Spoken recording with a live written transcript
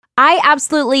I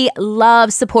absolutely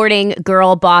love supporting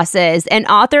girl bosses, and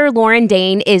author Lauren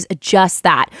Dane is just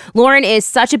that. Lauren is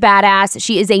such a badass.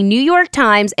 She is a New York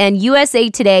Times and USA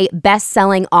Today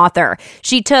best-selling author.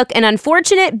 She took an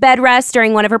unfortunate bed rest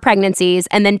during one of her pregnancies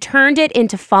and then turned it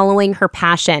into following her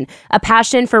passion, a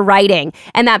passion for writing.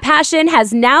 And that passion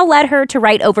has now led her to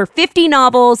write over 50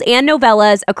 novels and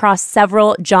novellas across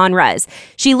several genres.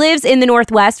 She lives in the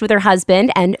Northwest with her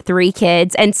husband and 3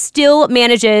 kids and still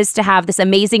manages to have this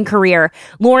amazing career.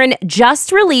 Lauren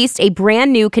just released a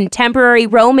brand new contemporary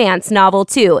romance novel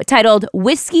too, titled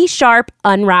Whiskey Sharp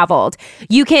Unraveled.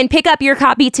 You can pick up your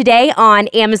copy today on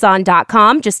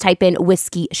Amazon.com. Just type in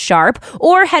Whiskey Sharp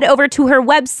or head over to her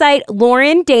website,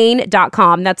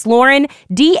 laurendane.com. That's Lauren,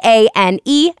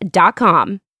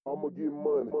 DANE.com. I'ma get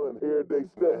money, every day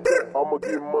snack. I'ma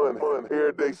get money,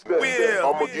 every day snack.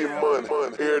 I'ma get money,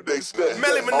 every day snack.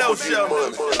 Melly Minogue Show.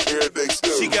 Every day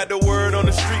snack. She got the word on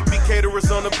the street, be caterers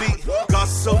on the beat.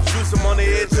 Gossip so juice, I'm on the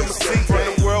edge of my seat.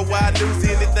 From the worldwide news,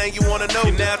 anything you wanna know.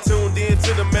 You're now tuned in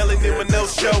to the Melly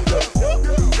Minogue Show.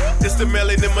 It's the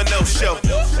Melly Minogue Show.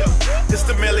 It's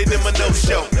the Melly Minogue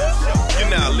Show. You're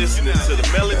now listening to the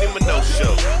Melly Minogue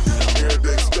Show. Every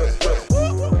day snack.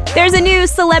 There's a new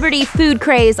celebrity food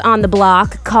craze on the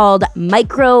block called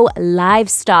micro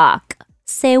livestock.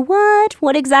 Say what?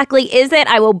 What exactly is it?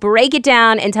 I will break it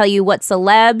down and tell you what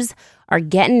celebs are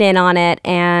getting in on it,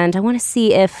 and I want to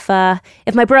see if my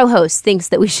bro host thinks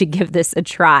that we should give this a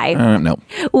try. No.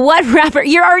 What rapper?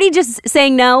 You're already just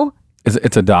saying no?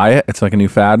 It's a diet? It's like a new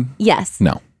fad? Yes.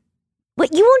 No.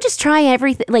 But you won't just try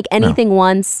everything, like anything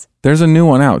once? There's a new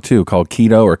one out too called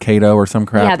keto or keto or some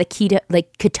crap. Yeah, the keto,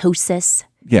 like ketosis.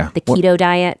 Yeah. The keto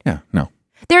diet. Yeah, no.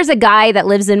 There's a guy that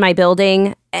lives in my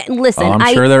building. And listen,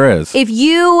 I'm sure there is. If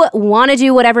you want to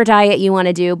do whatever diet you want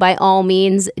to do, by all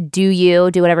means,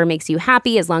 do whatever makes you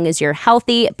happy as long as you're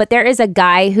healthy. But there is a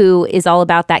guy who is all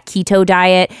about that keto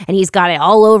diet, and he's got it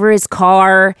all over his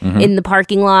car in the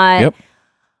parking lot. Yep.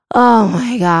 Oh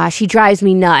my gosh, he drives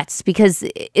me nuts because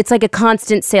it's like a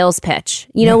constant sales pitch.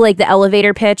 You know, like the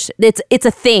elevator pitch. It's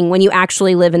a thing when you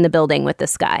actually live in the building with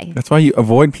this guy. That's why you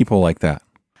avoid people like that.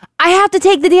 I have to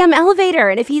take the damn elevator,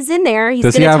 and if he's in there, he's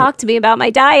going to talk to me about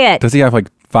my diet. Does he have like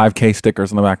 5K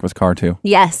stickers on the back of his car too?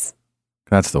 Yes.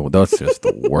 That's just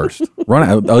the worst. Run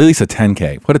at least a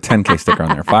 10K. Put a 10K sticker on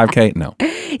there. 5K? No.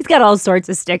 He's got all sorts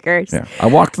of stickers. Yeah. I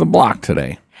walked the block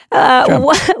today.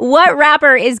 What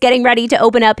rapper is getting ready to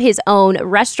open up his own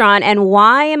restaurant, and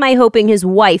why am I hoping his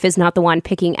wife is not the one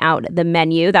picking out the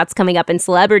menu? That's coming up in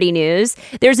celebrity news.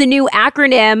 There's a new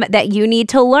acronym that you need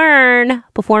to learn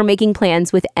before making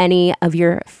plans with any of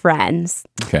your friends.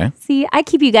 Okay. See, I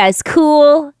keep you guys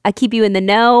cool. I keep you in the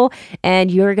know,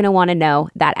 and you're going to want to know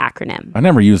that acronym. I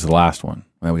never used the last one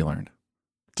that we learned.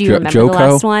 Do you remember Joco? the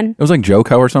last one? It was like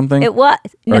Joco or something? It was.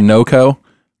 Or NoCo?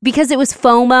 Because it was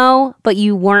FOMO, but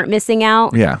you weren't missing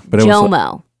out. Yeah. But it JOMO.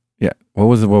 was yeah. What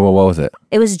was it? What was it?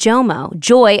 It was JOMO,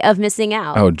 joy of missing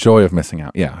out. Oh, joy of missing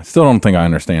out. Yeah. I still don't think I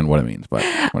understand what it means, but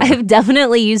whatever. I've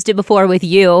definitely used it before with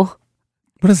you.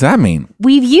 What does that mean?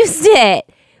 We've used it.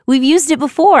 We've used it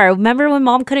before. Remember when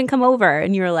mom couldn't come over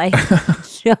and you were like,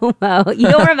 JOMO. You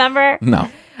don't remember? No.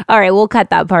 All right, we'll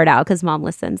cut that part out because mom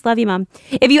listens. Love you, mom.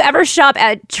 If you ever shop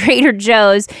at Trader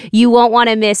Joe's, you won't want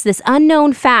to miss this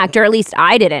unknown fact, or at least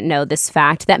I didn't know this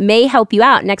fact, that may help you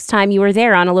out next time you were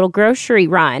there on a little grocery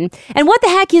run. And what the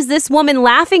heck is this woman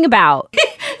laughing about?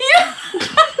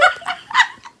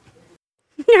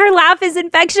 Her laugh is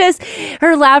infectious.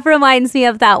 Her laugh reminds me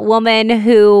of that woman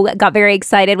who got very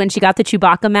excited when she got the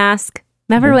Chewbacca mask.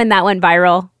 Remember when that went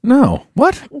viral? No.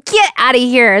 What? Get out of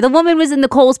here. The woman was in the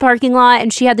Kohl's parking lot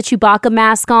and she had the Chewbacca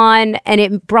mask on, and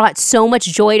it brought so much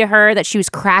joy to her that she was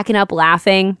cracking up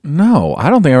laughing. No, I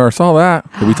don't think I ever saw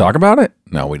that. Did we talk about it?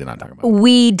 No, we did not talk about it.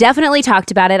 We definitely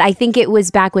talked about it. I think it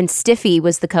was back when Stiffy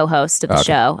was the co-host of the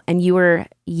show, and you were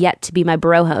yet to be my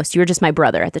bro host. You were just my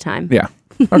brother at the time. Yeah.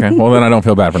 Okay, well then I don't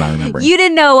feel bad for not remembering. You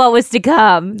didn't know what was to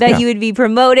come, that you would be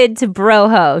promoted to bro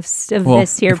host of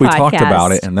this here podcast. If we talked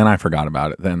about it and then I forgot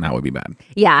about it, then that would be bad.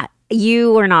 Yeah,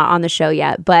 you were not on the show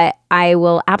yet, but I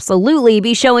will absolutely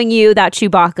be showing you that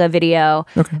Chewbacca video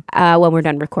when we're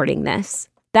done recording this.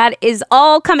 That is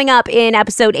all coming up in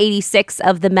episode 86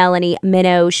 of the Melanie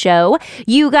Minogue Show.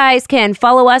 You guys can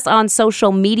follow us on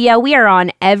social media. We are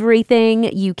on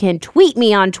everything. You can tweet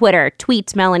me on Twitter,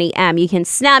 tweet Melanie M. You can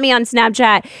snap me on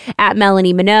Snapchat at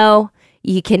Melanie Minogue.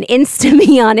 You can Insta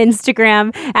me on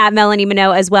Instagram at Melanie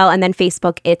Minogue as well. And then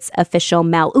Facebook, it's official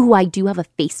Mel. Ooh, I do have a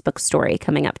Facebook story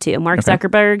coming up too. Mark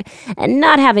Zuckerberg and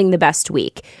not having the best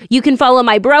week. You can follow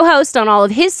my bro host on all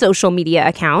of his social media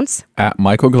accounts. At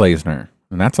Michael Glazner.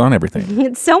 And that's on everything.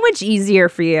 It's so much easier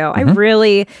for you. I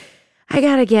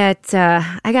gotta get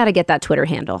that Twitter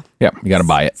handle. Yeah, you got to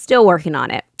buy it. Still working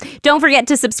on it. Don't forget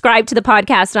to subscribe to the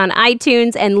podcast on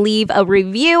iTunes and leave a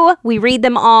review. We read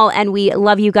them all, and we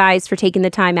love you guys for taking the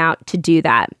time out to do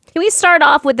that. Can we start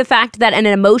off with the fact that an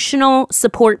emotional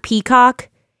support peacock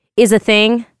is a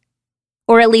thing?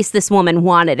 Or at least this woman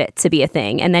wanted it to be a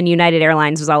thing. And then United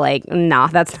Airlines was all like, nah,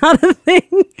 that's not a thing.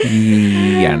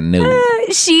 Yeah, no.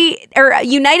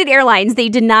 United Airlines, they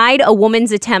denied a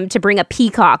woman's attempt to bring a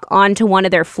peacock onto one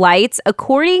of their flights.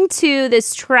 According to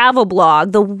this travel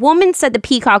blog, the woman said the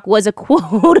peacock was a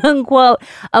quote unquote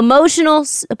emotional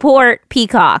support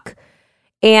peacock.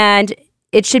 And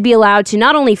it should be allowed to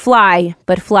not only fly,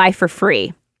 but fly for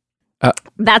free.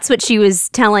 That's what she was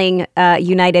telling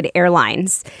United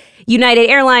Airlines. United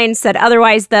Airlines said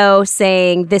otherwise, though,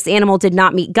 saying this animal did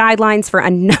not meet guidelines for a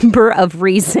number of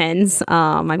reasons.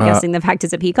 I'm guessing the fact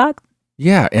it's a peacock.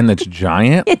 Yeah, and it's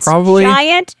giant, It's probably.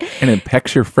 giant. And it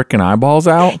pecks your freaking eyeballs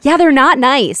out. Yeah, they're not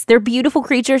nice. They're beautiful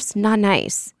creatures, not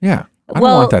nice. Yeah, I don't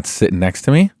Well- want that sitting next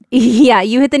to me. Yeah,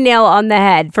 you hit the nail on the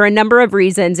head for a number of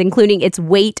reasons, including its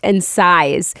weight and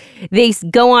size. They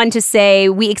go on to say,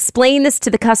 we explained this to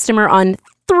the customer on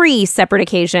 3 separate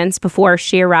occasions before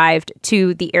she arrived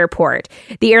to the airport.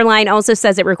 The airline also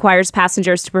says it requires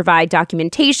passengers to provide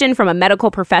documentation from a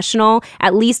medical professional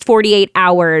at least 48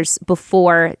 hours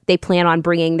before they plan on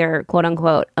bringing their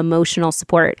quote-unquote emotional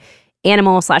support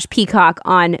animal/peacock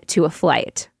on to a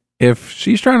flight. If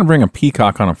she's trying to bring a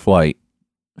peacock on a flight,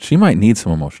 she might need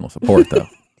some emotional support, though.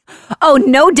 Oh,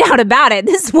 no doubt about it.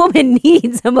 This woman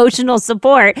needs emotional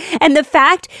support. And the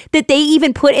fact that they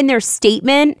even put in their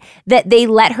statement that they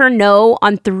let her know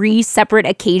on 3 separate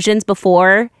occasions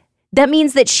before, that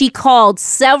means that she called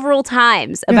several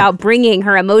times about bringing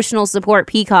her emotional support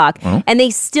peacock. And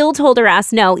they still told her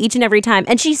ass no each and every time.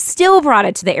 And she still brought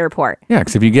it to the airport. Yeah,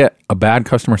 because if you get a bad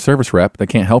customer service rep that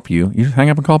can't help you, you just hang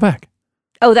up and call back.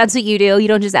 Oh, that's what you do? You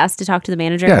don't just ask to talk to the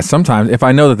manager? Yeah, sometimes if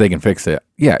I know that they can fix it,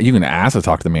 yeah, you can ask to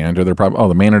talk to the manager. They're probably,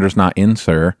 the manager's not in,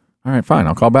 sir. All right, fine.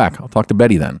 I'll call back. I'll talk to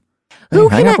Betty then.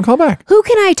 Hang up and call back. Who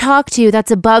can I talk to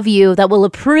that's above you that will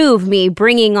approve me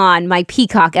bringing on my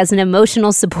peacock as an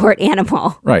emotional support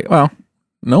animal? Right. Well,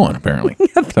 no one apparently.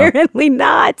 Apparently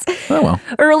not. Oh, well.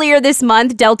 Earlier this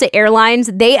month, Delta Airlines,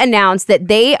 they announced that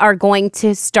they are going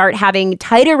to start having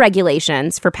tighter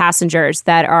regulations for passengers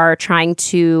that are trying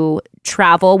to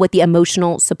travel with the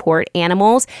emotional support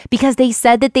animals because they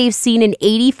said that they've seen an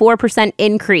 84%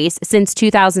 increase since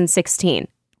 2016.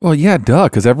 Well, yeah, duh,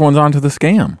 because everyone's onto the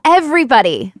scam.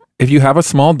 Everybody, If you have a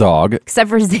small dog,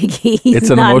 except for Ziggy, he's It's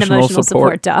an not emotional an emotional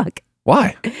support support. dog.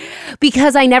 why?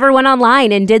 Because I never went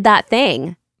online and did that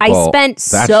thing. Well,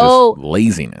 that's just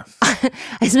laziness.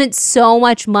 I spent so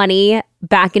much money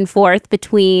back and forth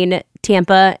between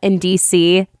Tampa and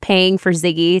DC paying for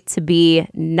Ziggy to be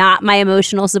not my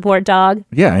emotional support dog.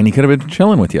 Yeah, and he could have been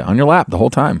chilling with you on your lap the whole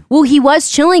time. Well, he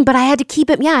was chilling, but I had to keep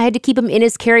him. Yeah, I had to keep him in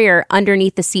his carrier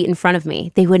underneath the seat in front of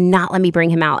me. They would not let me bring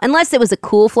him out unless it was a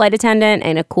cool flight attendant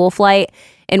and a cool flight,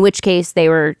 in which case they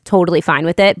were totally fine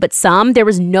with it. But there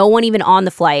was no one even on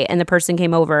the flight, and the person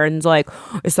came over and was like,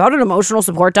 "Is that an emotional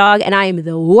support dog?" And I am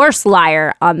the worst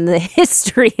liar on the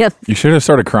history of. You should have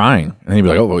started crying. And he'd be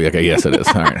like, oh, okay, yes, it is.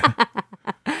 All right.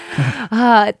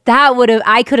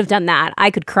 I could have done that.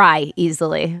 I could cry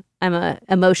easily. I'm an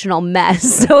emotional mess,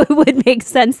 so it would make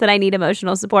sense that I need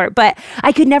emotional support. But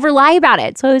I could never lie about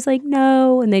it. So I was like,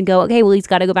 no. And then go, okay, well, he's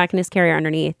got to go back in his carrier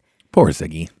underneath. Poor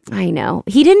Ziggy. I know.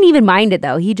 He didn't even mind it,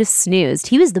 though. He just snoozed.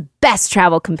 He was the best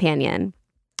travel companion.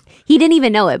 He didn't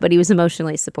even know it, but he was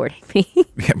emotionally supporting me.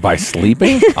 Yeah, by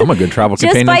sleeping? I'm a good travel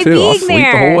Just companion by too. I'll being sleep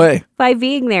there. the whole way. By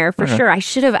being there, for sure. I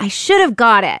should have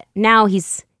got it. Now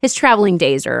his traveling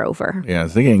days are over. Yeah,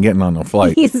 Ziggy ain't getting on no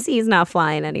flight. He's not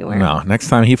flying anywhere. No, next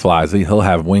time he flies, he'll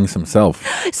have wings himself.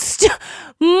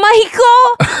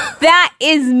 Michael, that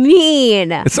is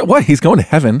mean. It's what? He's going to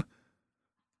heaven.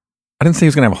 I didn't say he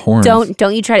was going to have horns.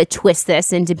 Don't you try to twist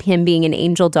this into him being an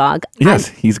angel dog. Yes,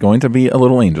 he's going to be a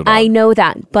little angel dog. I know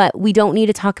that, but we don't need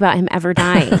to talk about him ever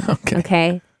dying.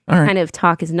 Okay? All right. Kind of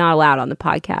talk is not allowed on the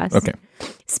podcast. Okay.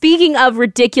 Speaking of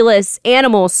ridiculous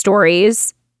animal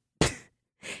stories,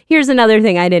 here's another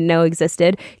thing I didn't know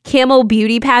existed. Camel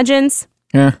beauty pageants.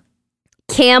 Yeah.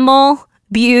 Camel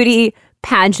beauty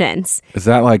pageants. Is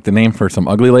that like the name for some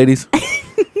ugly ladies?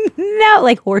 No,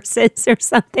 like horses or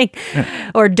something.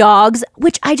 Or dogs,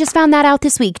 which I just found that out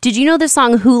this week. Did you know the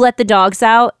song Who Let the Dogs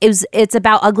Out? It's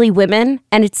about ugly women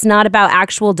and it's not about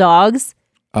actual dogs.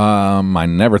 I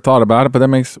never thought about it, but that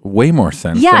makes way more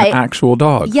sense than actual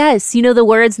dogs. Yes, you know the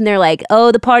words, and they're like,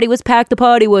 "Oh, the party was packed, the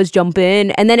party was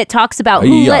jumping," and then it talks about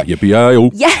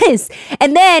Yes,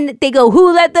 and then they go,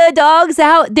 "Who let the dogs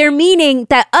out?" They're meaning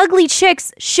that ugly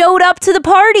chicks showed up to the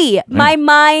party. Yeah. My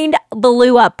mind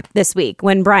blew up this week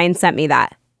when Brian sent me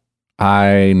that.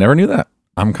 I never knew that.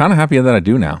 I'm kind of happy that I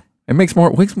do now. It makes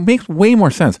way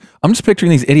more sense. I'm just picturing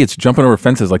these idiots jumping over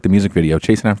fences like the music video,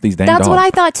 chasing after these dang dogs. That's what I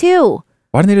thought too.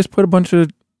 Why didn't they just put a bunch of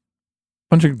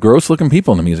gross-looking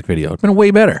people in the music video? It'd been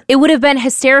way better. It would have been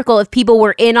hysterical if people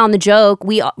were in on the joke.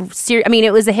 I mean,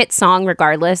 it was a hit song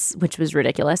regardless, which was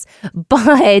ridiculous.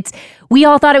 But we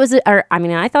all thought it was,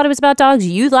 I thought it was about dogs.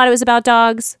 You thought it was about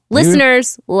dogs.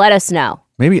 Listeners, let us know.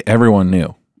 Maybe everyone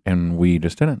knew, and we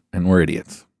just didn't, and we're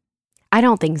idiots. I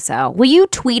don't think so. Will you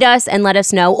tweet us and let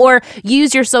us know, or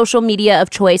use your social media of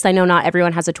choice? I know not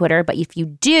everyone has a Twitter, but if you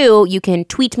do, you can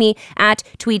tweet me at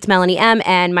tweetsMelanieM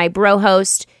and my bro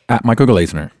host at Michael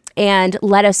Glazner. And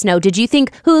let us know. Did you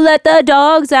think Who Let the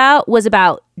Dogs Out was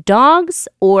about dogs,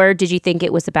 or did you think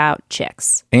it was about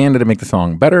chicks? And did it make the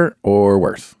song better or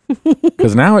worse?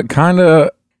 Because now it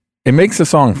makes the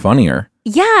song funnier.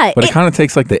 Yeah. But it kind of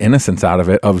takes like the innocence out of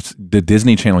it, of the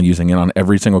Disney Channel using it on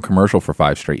every single commercial for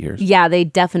 5 straight years. Yeah, they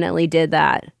definitely did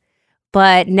that.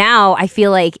 But now I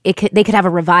feel like they could have a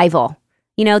revival.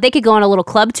 You know, they could go on a little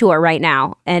club tour right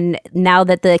now. And now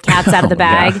that the cat's out of the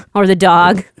bag, or the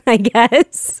dog, I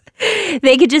guess,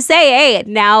 they could just say, hey,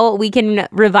 now we can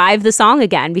revive the song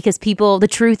again because the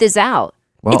truth is out.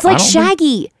 Well, it's like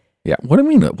Shaggy. Yeah. What do you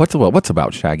mean? What's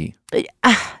about Shaggy?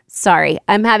 Sorry,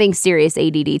 I'm having serious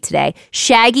ADD today.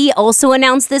 Shaggy also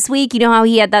announced this week, you know how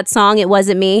he had that song, It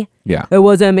Wasn't Me? Yeah. It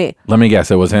wasn't me. Let me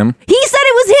guess, it was him? He said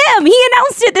it was him. He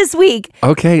announced it this week.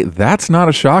 Okay, that's not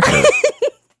a shocker.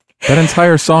 That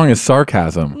entire song is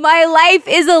sarcasm. My life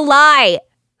is a lie.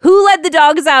 Who Let the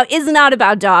Dogs Out is not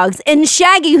about dogs. And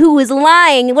Shaggy, who was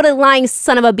lying, what a lying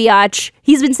son of a biatch.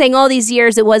 He's been saying all these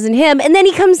years it wasn't him. And then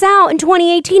he comes out in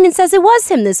 2018 and says it was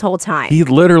him this whole time. He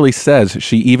literally says,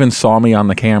 she even saw me on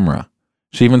the camera.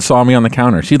 She even saw me on the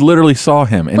counter. She literally saw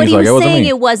him. And but he's like, it wasn't me.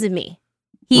 It wasn't me.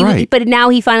 Right. But now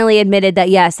he finally admitted that,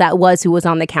 yes, that was who was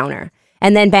on the counter.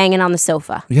 And then banging on the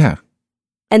sofa. Yeah.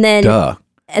 And then,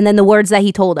 And then the words that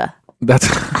he told her. That's...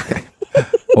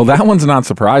 Well, that one's not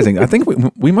surprising. I think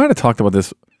we might have talked about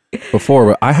this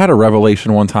before, but I had a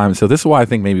revelation one time. So this is why I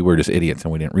think maybe we're just idiots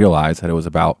and we didn't realize that it was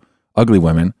about ugly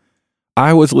women.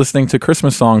 I was listening to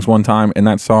Christmas songs one time, and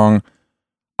that song,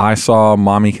 I Saw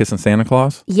Mommy Kissing Santa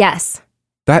Claus. Yes.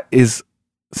 That is,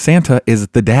 Santa is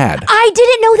the dad. I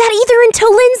didn't know that either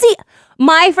until Lindsay.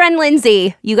 My friend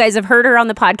Lindsay, you guys have heard her on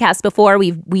the podcast before.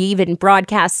 We even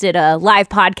broadcasted a live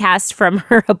podcast from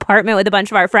her apartment with a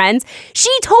bunch of our friends. She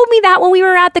told me that when we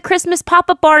were at the Christmas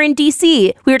pop-up bar in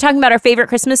DC. We were talking about our favorite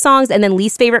Christmas songs and then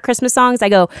least favorite Christmas songs. I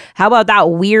go, how about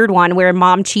that weird one where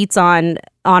mom cheats on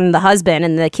the husband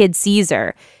and the kid sees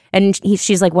her? And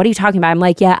she's like, what are you talking about? I'm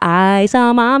like, yeah, I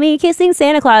saw mommy kissing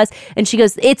Santa Claus. And she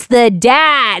goes, it's the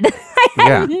dad. I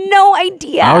had no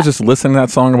idea. I was just listening to that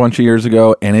song a bunch of years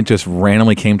ago, and it just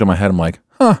randomly came to my head. I'm like,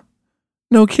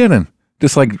 no kidding.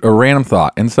 Just like a random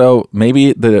thought. And so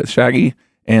maybe the Shaggy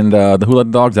and the Who Let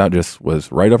the Dogs Out just was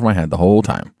right over my head the whole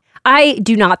time. I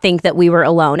do not think that we were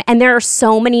alone. And there are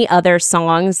so many other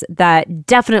songs that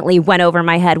definitely went over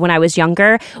my head when I was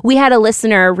younger. We had a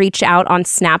listener reach out on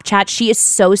Snapchat. She is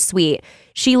so sweet.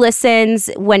 She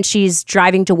listens when she's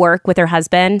driving to work with her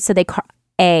husband. So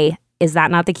is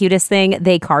that not the cutest thing?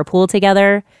 They carpool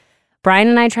together. Brian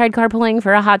and I tried carpooling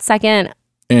for a hot second.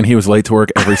 And he was late to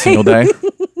work every single day?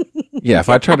 Yeah, if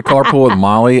I tried to carpool with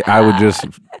Molly, I would just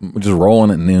roll in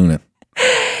at noon.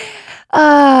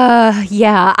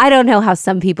 Yeah, I don't know how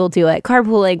some people do it.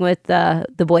 Carpooling with the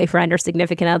boyfriend or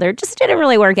significant other just didn't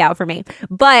really work out for me.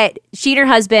 But she and her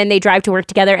husband, they drive to work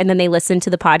together and then they listen to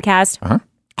the podcast. Uh-huh.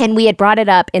 And we had brought it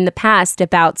up in the past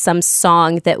about some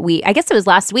song that I guess it was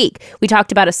last week. We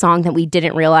talked about a song that we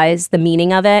didn't realize the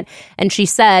meaning of it. And she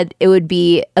said it would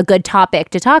be a good topic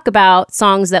to talk about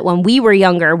songs that when we were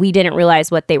younger, we didn't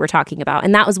realize what they were talking about.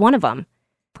 And that was one of them.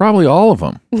 Probably all of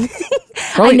them.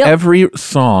 Probably every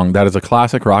song that is a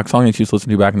classic rock song that you used to listen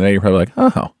to back in the day, you're probably like,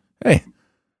 oh, hey,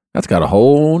 that's got a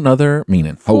whole nother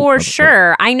meaning. For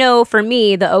sure. I know for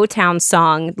me, the O-Town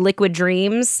song, Liquid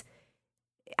Dreams,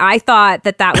 I thought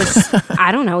that was,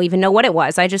 I don't even know what it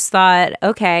was. I just thought,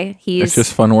 okay, it's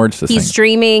just fun words to sing. He's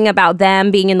dreaming about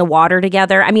them being in the water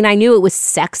together. I mean, I knew it was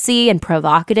sexy and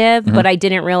provocative, but I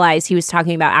didn't realize he was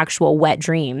talking about actual wet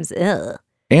dreams. Ugh.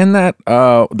 And that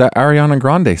Ariana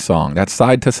Grande song, that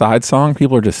Side to Side song,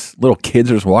 people are just, little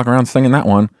kids are just walking around singing that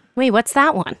one. Wait, what's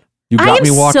that one? You got me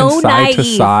walking side to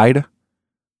side.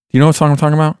 you know what song I'm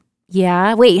talking about?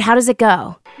 Yeah. Wait, how does it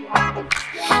go?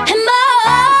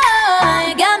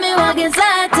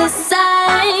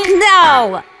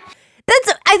 No.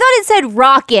 I thought it said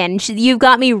rockin'. You've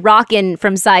got me rockin'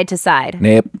 from side to side.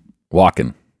 Nope.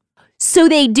 Walking. So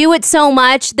they do it so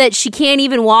much that she can't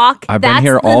even walk? I've been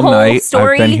here all night.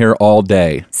 Story? I've been here all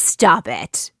day. Stop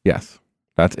it. Yes.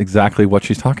 That's exactly what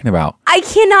she's talking about. I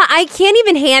can't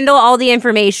even handle all the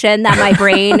information that my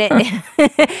brain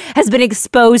has been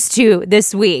exposed to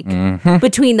this week.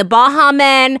 Between the Baha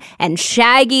Men and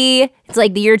Shaggy, it's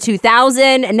like the year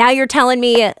 2000. And now you're telling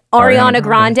me Ariana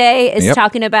Grande is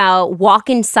talking about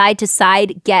walking side to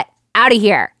side. Get out of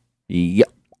here.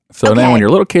 Yep. So then when your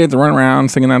little kids run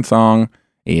around singing that song,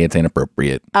 it's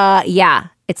inappropriate. Yeah.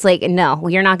 It's like, no,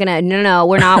 you're not going to, no,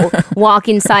 we're not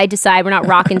walking side to side. We're not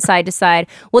rocking side to side.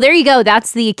 Well, there you go.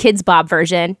 That's the Kids Bob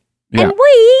version. Yeah. And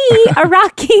we are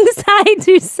rocking side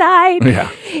to side.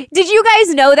 Yeah. Did you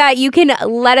guys know that? You can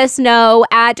let us know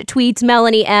at Tweets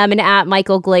Melanie M and at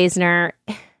Michael Glazner.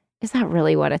 Is that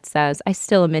really what it says? I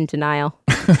still am in denial.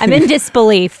 I'm in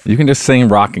disbelief. You can just sing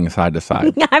rocking side to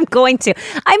side. I'm going to.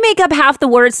 I make up half the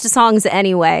words to songs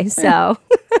anyway, so...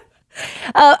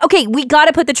 Okay, we got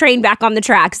to put the train back on the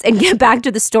tracks and get back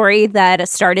to the story that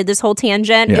started this whole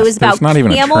tangent. Yes, it was about it's not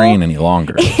even a train any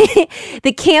longer.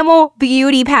 The camel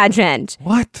beauty pageant.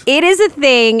 What? It is a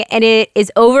thing, and it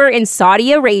is over in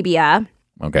Saudi Arabia.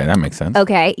 Okay, that makes sense.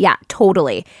 Okay, yeah,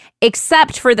 totally.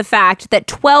 Except for the fact that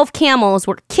 12 camels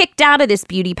were kicked out of this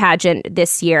beauty pageant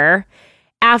this year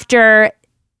after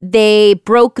they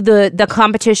broke the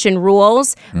competition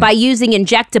rules by using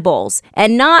injectables,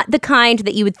 and not the kind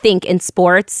that you would think in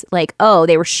sports, like, oh,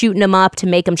 they were shooting them up to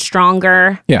make them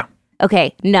stronger. Yeah.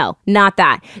 Okay, no, not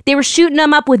that. They were shooting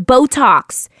them up with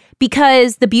Botox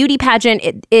because the beauty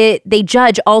pageant, they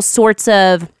judge all sorts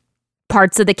of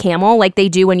parts of the camel like they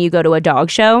do when you go to a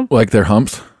dog show. Like their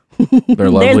humps?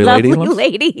 Their lovely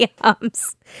lady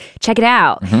humps. Check it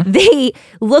out. They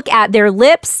look at their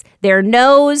lips, their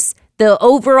nose, the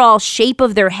overall shape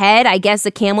of their head. I guess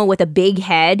a camel with a big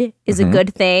head is a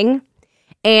good thing.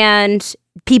 And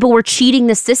people were cheating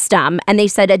the system. And they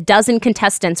said a dozen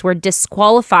contestants were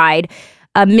disqualified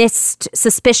amidst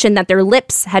suspicion that their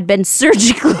lips had been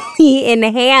surgically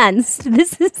enhanced.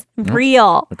 This is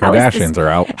real. The Kardashians are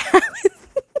out.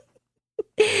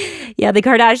 Yeah, the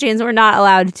Kardashians were not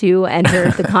allowed to enter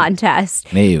the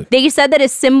contest. No. They said that the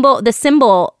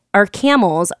symbol our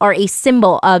camels are a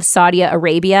symbol of Saudi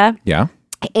Arabia. Yeah.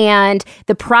 And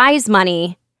the prize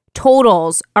money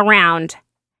totals around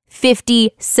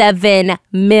 $57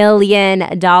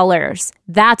 million.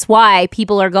 That's why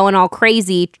people are going all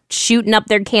crazy, shooting up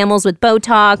their camels with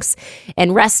Botox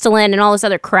and Restylane and all this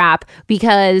other crap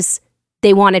because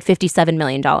they wanted $57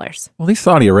 million. Well, these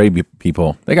Saudi Arabia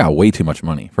people, they got way too much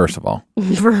money, first of all.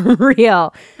 For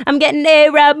real. I'm getting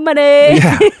Arab money.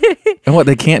 Yeah. And what,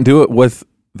 they can't do it with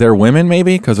their women,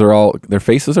 maybe? Because their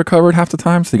faces are covered half the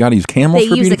time, so they got to use camels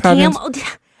for beauty pageants?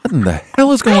 What in the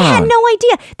hell is going on? I had no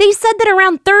idea. They said that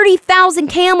around 30,000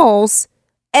 camels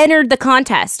entered the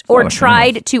contest or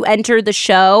tried to enter the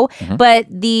show, but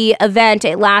the event,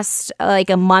 it lasts like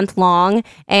a month long,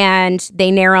 and they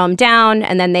narrow them down,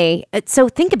 and then so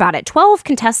think about it, 12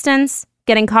 contestants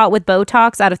getting caught with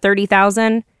Botox out of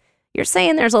 30,000. You're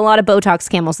saying there's a lot of Botox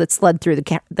camels that slid through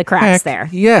the cracks there.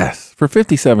 Yes, for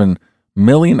 57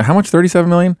 million. How much? 37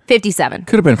 million? 57.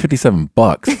 Could have been $57.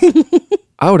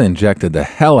 I would have injected the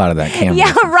hell out of that camel.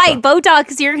 Yeah, right.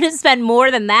 Botox, you're going to spend more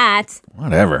than that.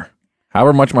 Whatever.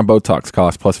 However much my Botox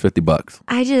costs plus $50.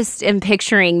 I just am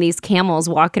picturing these camels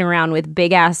walking around with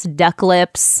big ass duck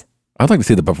lips. I'd like to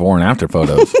see the before and after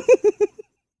photos.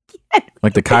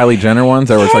 Like the Kylie Jenner ones,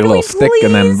 where it's like a little stick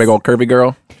and then big old curvy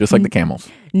girl, just like the camels.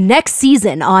 Next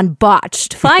season on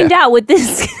Botched, find out what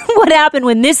happened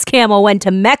when this camel went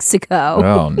to Mexico.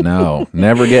 Oh no,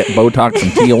 never get Botox in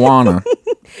Tijuana.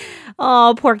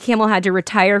 Oh, poor camel had to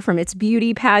retire from its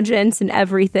beauty pageants and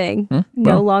everything.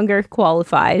 No longer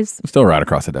qualifies. Still right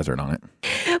across the desert on it.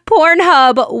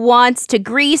 Pornhub wants to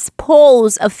grease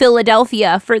poles of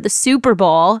Philadelphia for the Super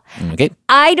Bowl. Okay.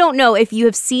 I don't know if you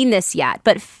have seen this yet,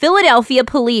 but Philadelphia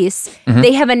police,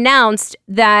 they have announced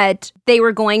that they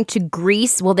were going to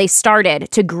they started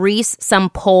to grease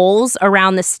some poles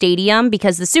around the stadium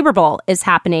because the Super Bowl is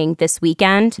happening this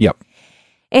weekend. Yep.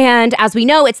 And as we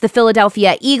know, it's the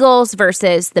Philadelphia Eagles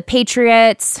versus the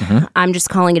Patriots. I'm just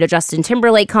calling it a Justin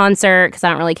Timberlake concert because I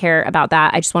don't really care about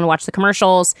that. I just want to watch the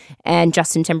commercials and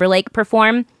Justin Timberlake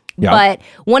perform. Yeah. But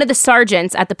one of the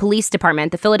sergeants at the police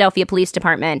department, the Philadelphia Police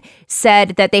Department,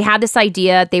 said that they had this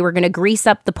idea they were going to grease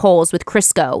up the poles with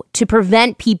Crisco to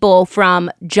prevent people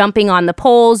from jumping on the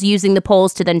poles, using the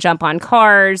poles to then jump on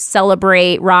cars,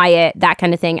 celebrate, riot, that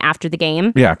kind of thing after the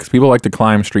game. Yeah, because people like to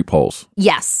climb street poles.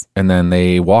 Yes. And then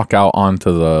they walk out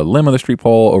onto the limb of the street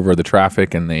pole over the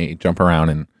traffic and they jump around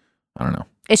and I don't know.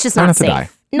 It's just Try not not to safe. die.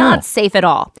 Not No. safe at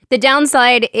all. The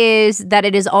downside is that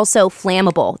it is also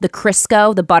flammable. The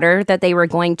Crisco, the butter that they were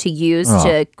going to use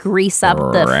to grease up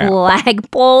the crap.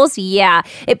 flag poles,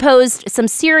 it posed some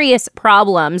serious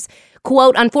problems.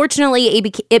 Quote, unfortunately,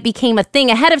 it became a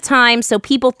thing ahead of time, so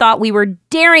people thought we were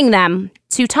daring them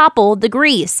to topple the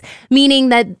grease, meaning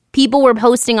that people were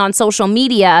posting on social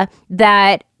media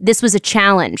that this was a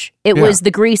challenge. It was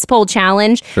the grease pole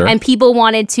challenge, and people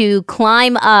wanted to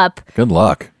climb up Good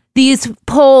luck. these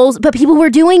poles, but people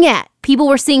were doing it. People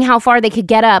were seeing how far they could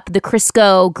get up the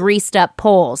Crisco greased up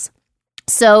poles.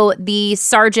 So the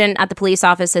sergeant at the police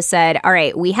office has said, all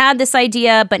right, we had this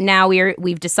idea, but now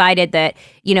we've decided that,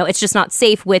 it's just not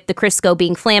safe with the Crisco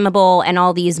being flammable and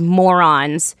all these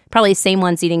morons, probably the same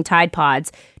ones eating Tide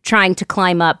Pods, trying to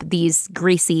climb up these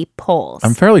greasy poles.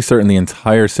 I'm fairly certain the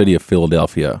entire city of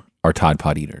Philadelphia are Tide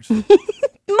Pod eaters.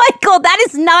 Michael, that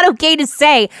is not okay to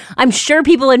say. I'm sure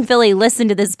people in Philly listen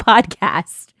to this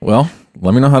podcast. Well,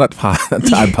 let me know how that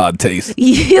Tide Pod tastes.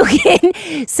 You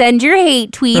can send your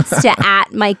hate tweets to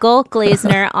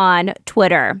 @MichaelGlazner on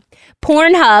Twitter.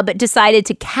 Pornhub decided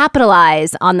to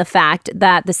capitalize on the fact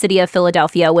that the city of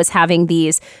Philadelphia was having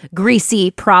these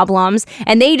greasy problems,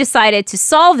 and they decided to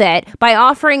solve it by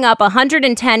offering up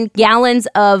 110 gallons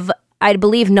of, I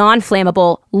believe,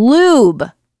 non-flammable lube.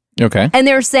 Okay. And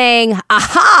they're saying,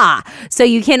 aha, so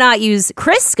you cannot use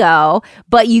Crisco,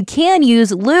 but you can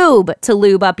use lube to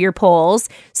lube up your poles.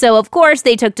 So, of course,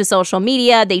 they took to social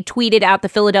media. They tweeted out the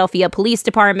Philadelphia Police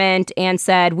Department and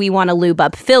said, we want to lube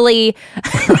up Philly.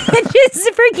 It's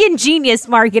freaking genius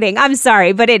marketing. I'm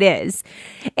sorry, but it is.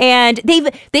 And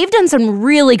they've done some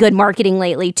really good marketing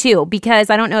lately, too, because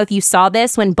I don't know if you saw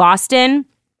this when Boston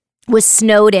was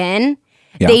snowed in.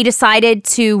 Yeah. They decided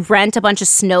to rent a bunch of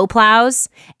snow plows,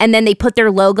 and then they put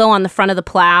their logo on the front of the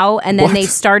plow, and then they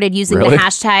started using Really? the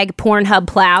hashtag Pornhub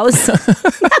plows. Is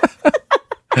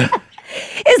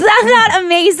that not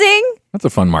amazing? That's a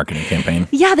fun marketing campaign.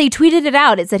 Yeah, they tweeted it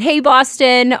out. It said, hey,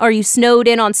 Boston, are you snowed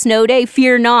in on snow day?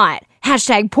 Fear not.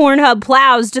 Hashtag Pornhub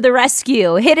plows to the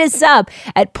rescue. Hit us up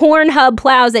at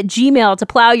pornhubplows@gmail to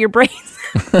plow your brains.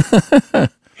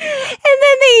 And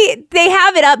then they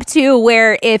have it up too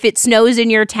where if it snows in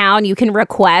your town, you can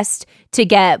request to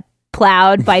get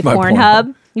plowed by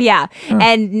Pornhub. Yeah.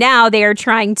 And now they are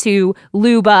trying to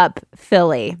lube up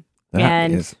Philly.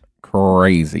 That is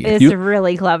crazy. It's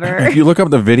really clever. If you look up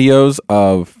the videos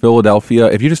of Philadelphia,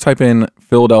 if you just type in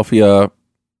Philadelphia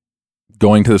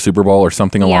going to the Super Bowl or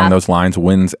something along those lines,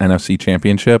 wins NFC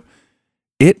championship,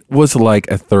 it was like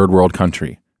a third world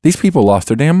country. These people lost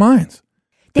their damn minds.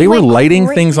 They were lighting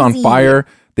things on fire.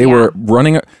 They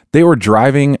were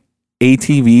driving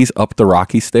ATVs up the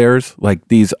Rocky Stairs, like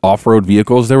these off-road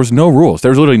vehicles. There was no rules.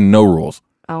 There was literally no rules.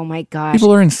 Oh my gosh.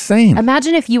 People are insane.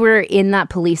 Imagine if you were in that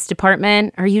police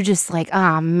department. Are you just like,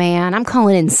 oh man, I'm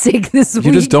calling in sick this week.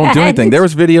 You just don't do anything. There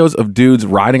was videos of dudes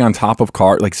riding on top of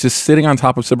cars, like just sitting on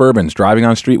top of Suburbans, driving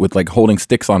on the street with like holding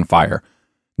sticks on fire.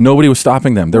 Nobody was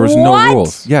stopping them. There was no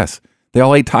rules. Yes. They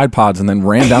all ate Tide Pods and then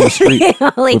ran down the street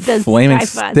with flaming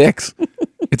sticks.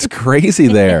 It's crazy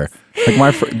there.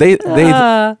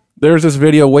 Like there's this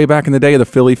video way back in the day of the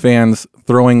Philly fans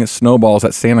throwing snowballs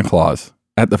at Santa Claus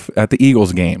at the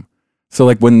Eagles game. So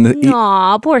like when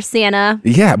Aw, poor Santa.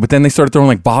 Yeah, but then they started throwing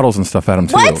like bottles and stuff at him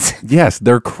too. What? Yes,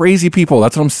 they're crazy people.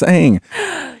 That's what I'm saying.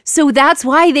 So that's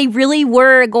why they really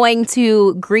were going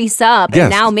to grease up and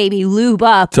now maybe lube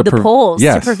up the poles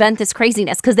to prevent this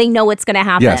craziness because they know what's going to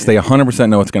happen. Yes, they 100%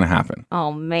 know what's going to happen.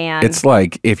 Oh, man. It's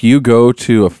like if you go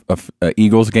to a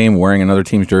Eagles game wearing another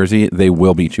team's jersey, they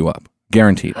will beat you up.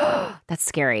 Guaranteed. That's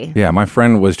scary. Yeah, my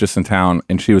friend was just in town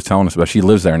and she was telling us about, she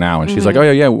lives there now, and she's like, oh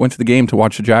yeah, we went to the game to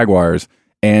watch the Jaguars,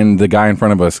 and the guy in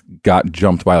front of us got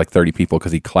jumped by like 30 people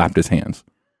because he clapped his hands.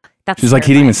 She's like,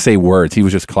 he didn't even say words. He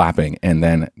was just clapping and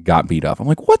then got beat up. I'm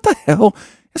like, what the hell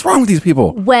is wrong with these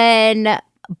people? When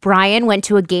Brian went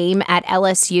to a game at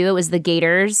LSU, it was the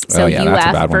Gators. So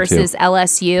UF versus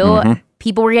LSU.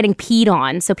 People were getting peed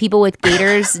on. So people with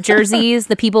Gators jerseys,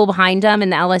 the people behind them in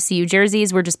the LSU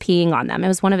jerseys were just peeing on them. It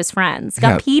was one of his friends.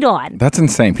 Got peed on. That's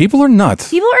insane. People are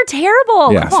nuts. People are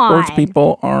terrible. Yeah, Come on. sports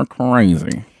people are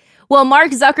crazy. Well,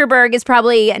 Mark Zuckerberg is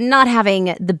probably not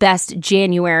having the best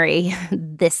January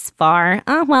this far.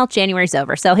 Well, January's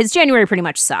over, so his January pretty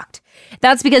much sucked.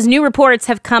 That's because new reports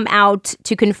have come out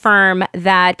to confirm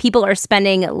that people are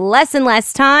spending less and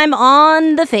less time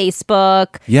on the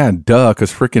Facebook. Yeah, duh,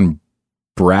 because freaking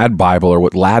Brad Bible or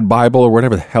what Lad Bible or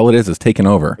whatever the hell it is taking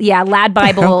over. Yeah, Lad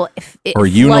Bible. Or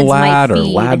Unilad or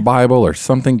Lad Bible or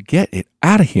something. Get it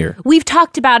out of here. We've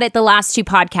talked about it the last 2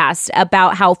 podcasts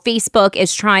about how Facebook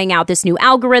is trying out this new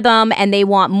algorithm and they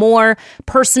want more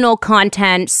personal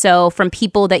content. So from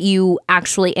people that you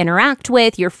actually interact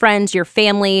with, your friends, your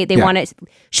family, they want to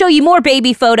show you more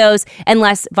baby photos and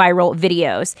less viral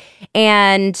videos.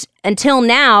 And until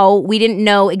now, we didn't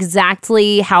know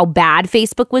exactly how bad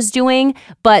Facebook was doing,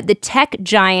 but the tech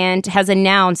giant has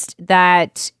announced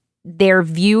that their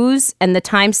views and the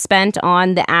time spent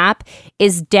on the app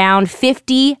is down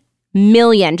 50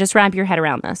 million. Just wrap your head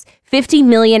around this. 50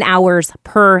 million hours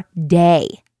per day.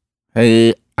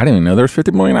 Hey, I didn't even know there was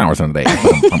 50 million hours in a day.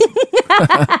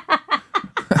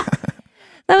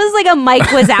 That was like a Mike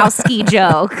Wazowski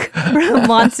joke from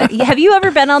Monster. Have you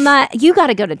ever been on that? You got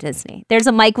to go to Disney. There's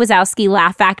a Mike Wazowski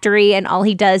Laugh Factory, and all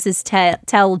he does is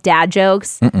tell dad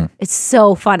jokes. It's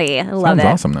so funny. I love it.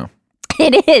 Sounds awesome, though.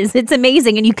 It is. It's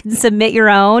amazing, and you can submit your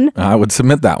own. I would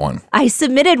submit that one. I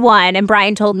submitted one, and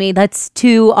Brian told me that's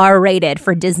too R-rated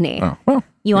for Disney. Oh, well.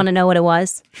 You want to know what it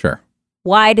was? Sure.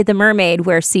 Why did the mermaid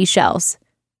wear seashells?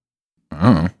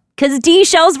 Oh. Because D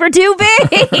shells were too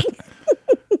big.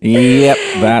 Yep,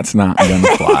 that's not going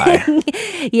to fly.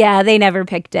 Yeah, they never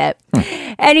picked it.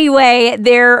 Anyway,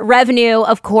 their revenue,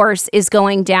 of course, is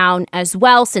going down as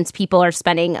well since people are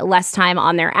spending less time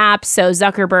on their apps. So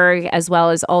Zuckerberg, as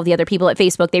well as all the other people at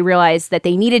Facebook, they realized that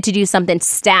they needed to do something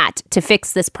stat to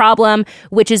fix this problem,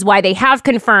 which is why they have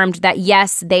confirmed that,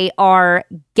 yes, they are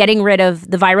getting rid of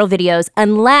the viral videos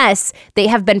unless they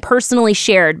have been personally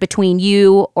shared between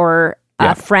you or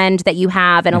a friend that you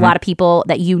have and a lot of people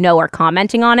that you know are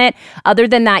commenting on it. Other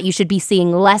than that, you should be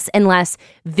seeing less and less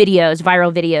videos,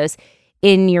 viral videos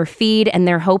in your feed, and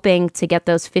they're hoping to get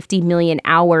those 50 million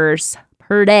hours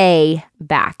per day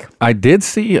back. I did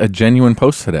see a genuine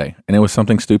post today, and it was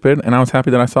something stupid, and I was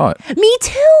happy that I saw it. Me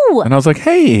too! And I was like,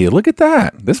 hey, look at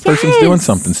that. This person's doing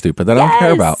something stupid that I don't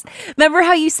care about. Remember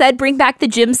how you said bring back the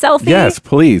gym selfie? Yes,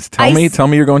 please. Tell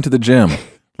me you're going to the gym.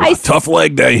 Tough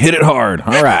leg day. Hit it hard.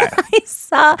 All right. I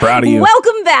saw. Proud of you.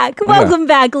 Welcome back. Welcome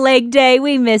back, leg day.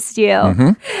 We missed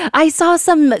you. I saw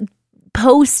some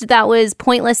post that was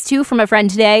pointless too from a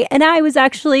friend today, and I was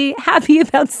actually happy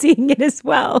about seeing it as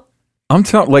well. I'm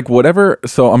telling, like, whatever.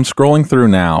 So I'm scrolling through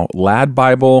now. Lad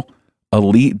Bible,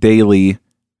 Elite Daily,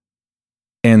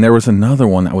 and there was another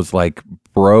one that was like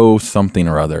Bro something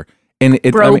or other. And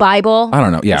Bible. I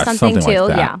don't know. Yeah, something too. like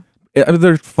that. Yeah.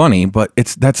 They're funny, but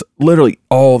that's literally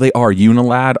all they are.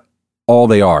 Unilad, all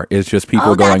they are is just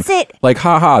people going that's it. Like,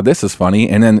 haha, this is funny.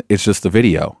 And then it's just the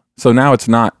video. So now it's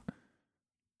not,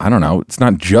 I don't know, it's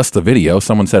not just the video.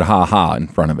 Someone said haha in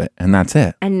front of it, and that's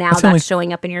it. And now that's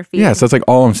showing up in your feed. Yeah, so it's like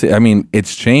all I'm saying. I mean,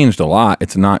 it's changed a lot.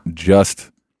 It's not just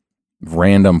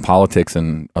random politics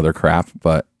and other crap,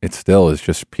 but it still is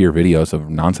just pure videos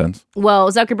of nonsense.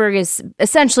 Well, Zuckerberg is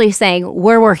essentially saying,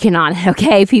 we're working on it,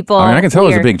 okay, people? I mean, I can tell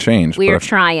it's a big change. We're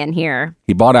trying here.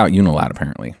 He bought out Unilad,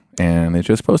 apparently, and it's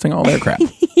just posting all their crap.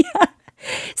 Yeah.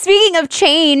 Speaking of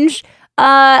change,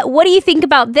 what do you think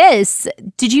about this?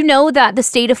 Did you know that the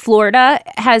state of Florida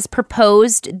has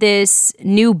proposed this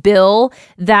new bill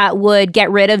that would get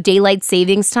rid of daylight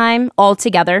savings time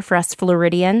altogether for us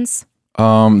Floridians?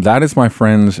 That is my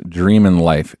friend's dream in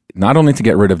life. Not only to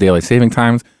get rid of daylight saving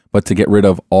times, but to get rid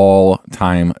of all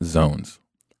time zones.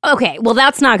 Okay, well,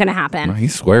 that's not going to happen. No, he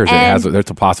swears there's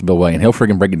a possible way, and he'll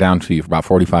freaking break it down to you for about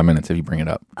 45 minutes if you bring it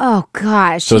up. Oh,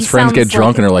 gosh. So his friends get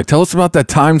drunk and they're like, tell us about that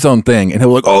time zone thing. And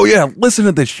he'll be like, oh, yeah, listen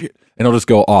to this shit. And he'll just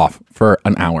go off for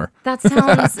an hour. That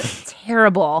sounds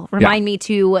terrible. Remind me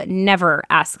to never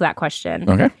ask that question.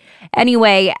 Okay.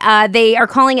 Anyway, they are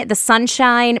calling it the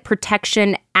Sunshine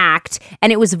Protection Act,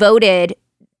 and it was voted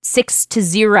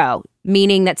 6-0,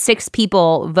 meaning that 6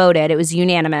 people voted. It was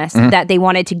unanimous that they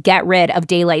wanted to get rid of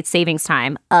daylight savings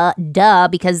time.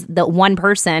 Because the one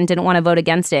person didn't want to vote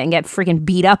against it and get freaking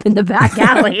beat up in the back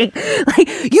alley.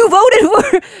 Like, you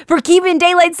voted for keeping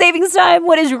daylight savings time?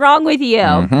 What is wrong with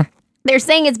you? They're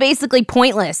saying it's basically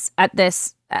pointless at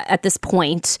this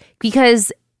point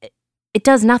because it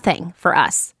does nothing for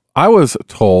us. I was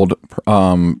told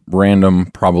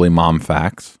random, probably mom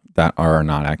facts that are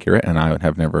not accurate, and I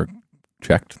have never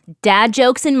checked. Dad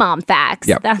jokes and mom facts.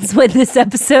 Yep. That's what this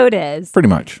episode is. Pretty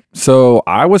much. So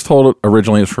I was told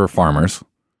originally it was for farmers,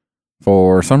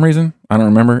 for some reason. I don't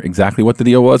remember exactly what the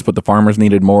deal was, but the farmers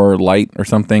needed more light or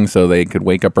something so they could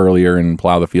wake up earlier and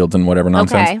plow the fields and whatever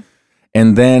nonsense. Okay.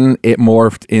 And then it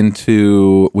morphed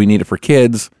into we need it for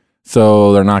kids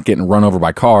so they're not getting run over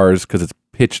by cars because it's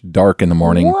pitch dark in the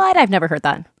morning. What? I've never heard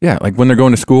that. Yeah, like when they're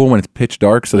going to school when it's pitch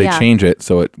dark, so they change it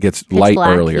so it gets light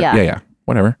black, earlier. Yeah,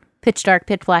 whatever. Pitch dark,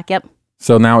 pitch black, yep.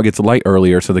 So now it gets light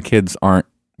earlier so the kids aren't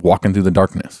walking through the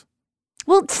darkness.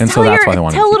 Well, And so that's why they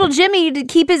want to tell keep little it. Jimmy to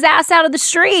keep his ass out of the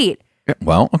street. Yeah,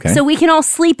 well, okay. So we can all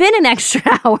sleep in an extra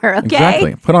hour, okay?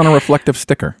 Exactly. Put on a reflective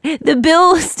sticker. The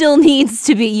bill still needs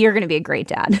to be, you're going to be a great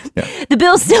dad. Yeah. The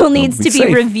bill still needs be to be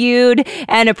safe. reviewed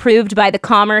and approved by the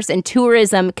Commerce and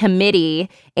Tourism Committee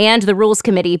and the Rules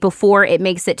Committee before it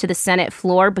makes it to the Senate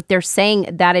floor. But they're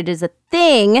saying that it is a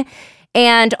thing.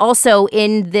 And also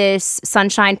in this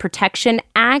Sunshine Protection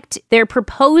Act, they're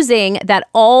proposing that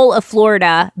all of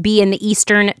Florida be in the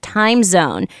Eastern time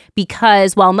zone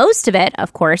because while most of it,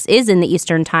 of course, is in the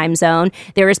Eastern time zone,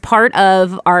 there is part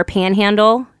of our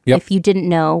panhandle. Yep. If you didn't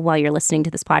know while you're listening to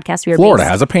this podcast, we are Florida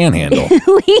has a panhandle.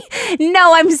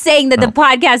 No, I'm saying that the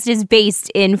podcast is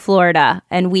based in Florida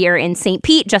and we are in St.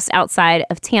 Pete, just outside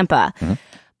of Tampa. Mm-hmm.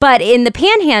 But in the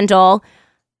panhandle,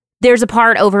 there's a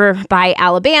part over by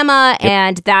Alabama,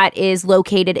 and that is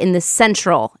located in the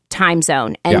central time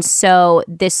zone. And so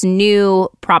this new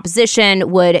proposition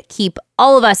would keep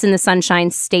all of us in the Sunshine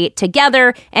State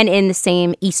together and in the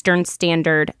same Eastern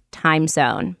Standard time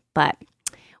zone. But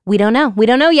we don't know. We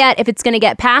don't know yet if it's going to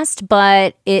get passed,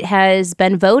 but it has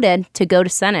been voted to go to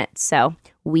Senate. So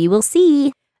we will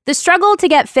see. The struggle to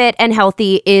get fit and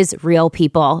healthy is real,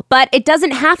 people, but it doesn't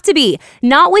have to be.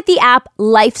 Not with the app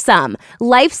LifeSum.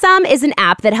 LifeSum is an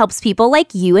app that helps people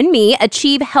like you and me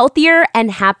achieve healthier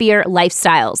and happier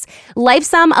lifestyles.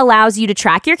 LifeSum allows you to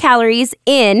track your calories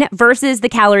in versus the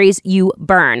calories you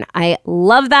burn. I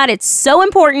love that. It's so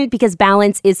important because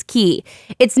balance is key.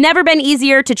 It's never been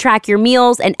easier to track your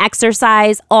meals and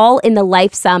exercise all in the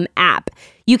LifeSum app.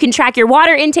 You can track your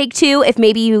water intake too if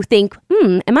maybe you think,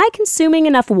 am I consuming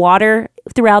enough water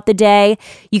throughout the day?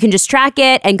 You can just track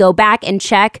it and go back and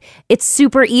check. It's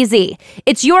super easy.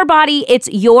 It's your body, it's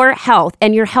your health,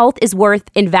 and your health is worth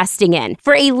investing in.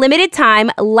 For a limited time,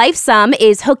 LifeSum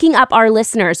is hooking up our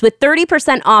listeners with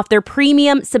 30% off their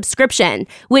premium subscription,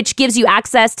 which gives you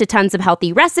access to tons of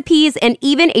healthy recipes and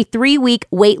even a 3-week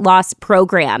weight loss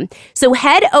program. So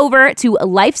head over to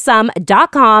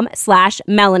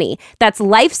lifesum.com/Melanie. That's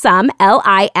LifeSum,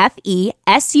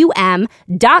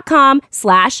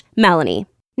 LIFESUM.com/Melanie.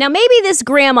 Now, maybe this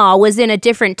grandma was in a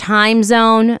different time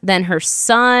zone than her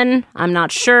son. I'm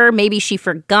not sure. Maybe she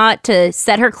forgot to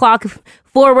set her clock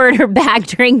forward or back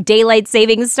during daylight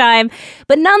savings time.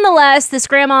 But nonetheless, this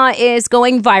grandma is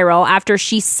going viral after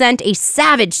she sent a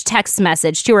savage text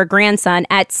message to her grandson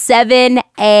at 7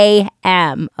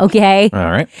 a.m. Okay? All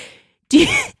right.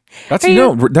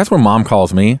 That's when mom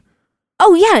calls me.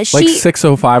 Oh, yeah. Like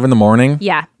 6:05 in the morning.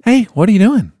 Yeah. Hey, what are you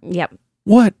doing? Yep.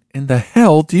 What in the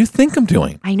hell do you think I'm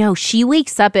doing? I know. She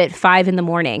wakes up at 5 in the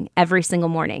morning every single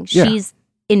morning. Yeah. She's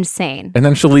insane. And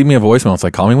then she'll leave me a voicemail. It's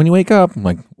like, call me when you wake up. I'm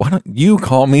like, why don't you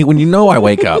call me when you know I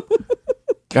wake up?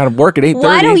 Got to work at 8:30.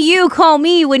 Why don't you call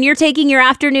me when you're taking your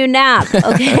afternoon nap?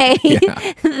 Okay.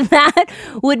 That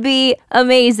would be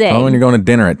amazing. Oh, when you're going to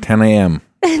dinner at 10 a.m.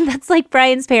 That's like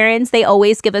Brian's parents. They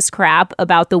always give us crap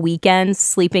about the weekends,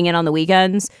 sleeping in on the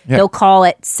weekends. Yeah. They'll call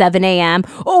at 7 a.m.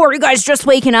 Oh, are you guys just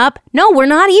waking up? No, we're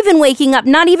not even waking up.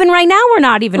 Not even right now. We're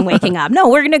not even waking up. No,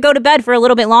 we're going to go to bed for a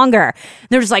little bit longer.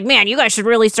 They're just like, man, you guys should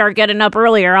really start getting up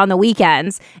earlier on the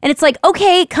weekends. And it's like,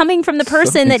 okay, coming from the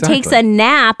person that takes a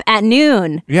nap at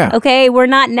noon. Yeah. Okay, we're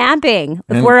not napping.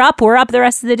 If we're up the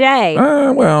rest of the day.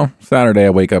 Well, Saturday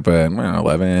I wake up at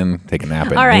 11, take a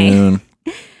nap at All right. noon.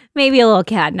 Maybe a little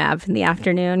cat nap in the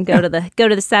afternoon. Go to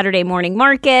the Saturday morning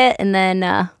market, and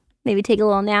then maybe take a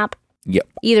little nap. Yep.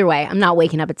 Either way, I'm not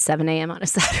waking up at 7 a.m. on a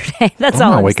Saturday. That's all I'm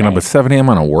I'm not waking up at 7 a.m.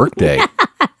 on a work day.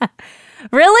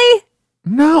 Really?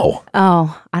 No.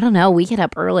 Oh, I don't know. We get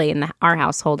up early in our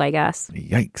household, I guess.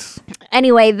 Yikes.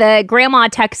 Anyway, the grandma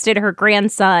texted her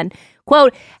grandson,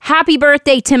 quote, "Happy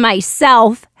birthday to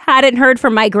myself. Hadn't heard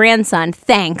from my grandson.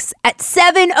 Thanks." At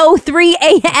 7:03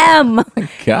 a.m. Oh my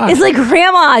God. It's like,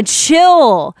 Grandma,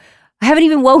 chill. I haven't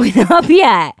even woken up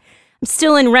yet. I'm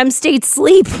still in REM state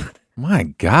sleep. My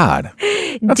God.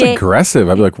 That's aggressive.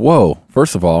 I'd be like, whoa,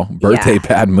 first of all, birthday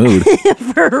bad mood.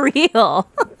 For real.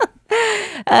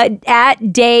 At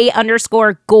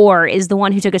day_gore is the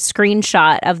one who took a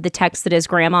screenshot of the text that his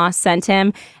grandma sent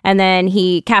him. And then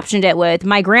he captioned it with,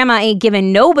 "My grandma ain't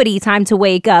giving nobody time to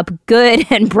wake up good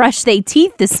and brush their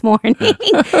teeth this morning."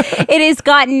 It has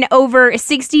gotten over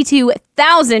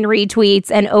 62,000 retweets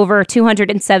and over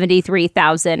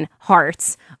 273,000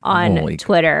 hearts on Holy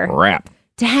Twitter. Crap.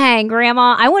 Dang,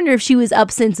 Grandma. I wonder if she was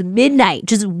up since midnight,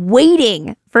 just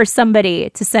waiting for somebody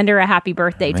to send her a happy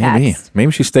birthday text.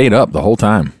 Maybe she stayed up the whole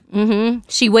time.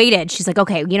 She waited. She's like,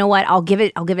 okay, you know what? I'll give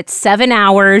it 7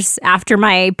 hours after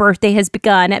my birthday has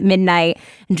begun at midnight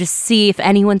and just see if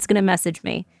anyone's going to message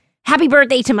me. Happy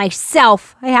birthday to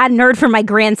myself. I hadn't heard from my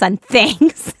grandson.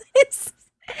 Thanks.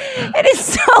 It is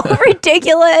so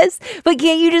ridiculous. But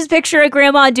can't you just picture a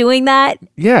grandma doing that?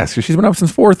 Yes, she's been up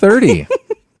since 4:30.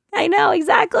 I know,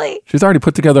 exactly. She's already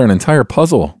put together an entire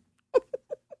puzzle.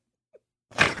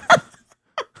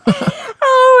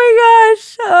 Oh my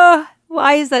gosh.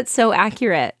 Why is that so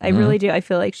accurate? I really do. I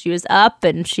feel like she was up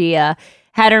and she had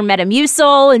her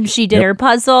Metamucil and she did her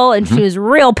puzzle and she was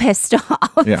real pissed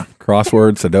off. Yeah,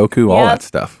 crossword, Sudoku, all that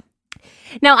stuff.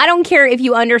 Now, I don't care if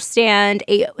you understand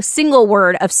a single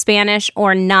word of Spanish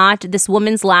or not. This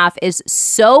woman's laugh is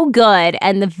so good,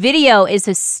 and the video is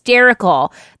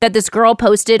hysterical that this girl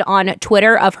posted on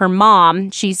Twitter of her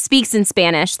mom. She speaks in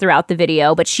Spanish throughout the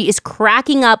video, but she is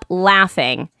cracking up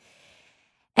laughing.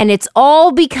 And it's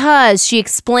all because she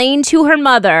explained to her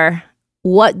mother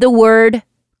what the word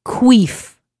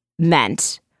queef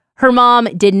meant. Her mom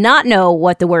did not know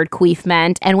what the word queef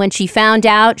meant, and when she found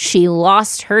out, she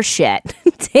lost her shit.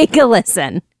 Take a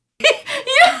listen. Queef!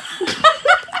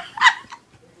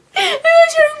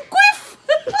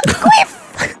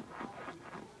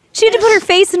 She had to put her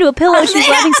face into a pillow. She's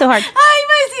laughing so hard. Ay,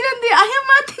 me decían de, ay,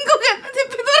 mamá, tengo ganas de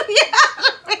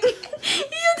pedorrearme.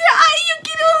 Y yo de, ay, yo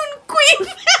quiero un queef.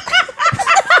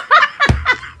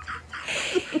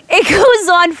 It goes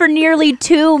on for nearly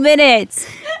 2 minutes.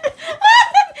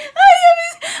 Ay,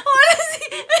 ahora sí.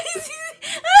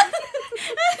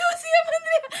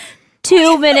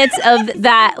 2 minutes of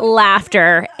that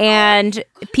laughter, and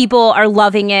people are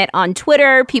loving it on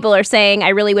Twitter. People are saying, I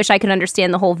really wish I could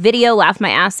understand the whole video, laugh my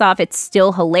ass off. It's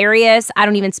still hilarious. I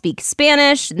don't even speak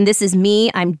Spanish. And this is me,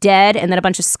 I'm dead. And then a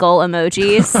bunch of skull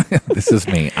emojis. This is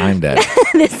me, I'm dead.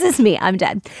 This is me, I'm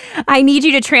dead. I need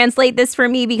you to translate this for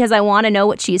me because I want to know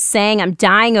what she's saying. I'm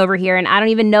dying over here and I don't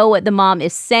even know what the mom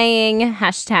is saying.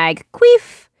 Hashtag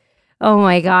queef. Oh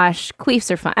my gosh, queefs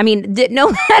are fun. I mean,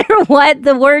 no matter what,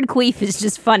 the word queef is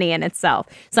just funny in itself.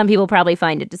 Some people probably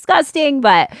find it disgusting,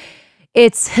 but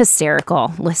it's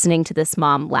hysterical listening to this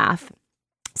mom laugh.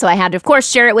 So I had to, of course,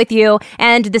 share it with you.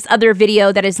 And this other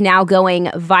video that is now going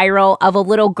viral of a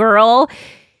little girl.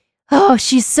 Oh,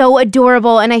 she's so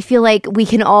adorable, and I feel like we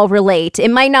can all relate. It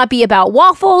might not be about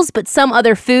waffles, but some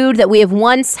other food that we have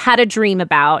once had a dream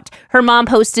about. Her mom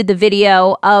posted the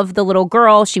video of the little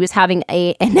girl. She was having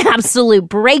an absolute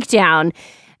breakdown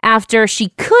after she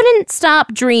couldn't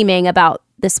stop dreaming about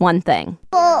this one thing.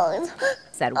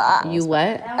 Said, you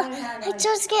what? I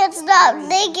just can't stop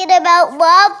thinking about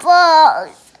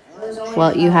waffles.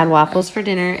 Well, you had waffles for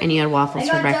dinner and you had waffles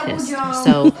for breakfast.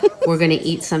 So we're going to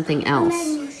eat something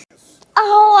else.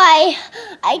 Oh,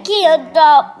 I can't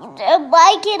stop.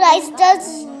 Why can't I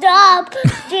just stop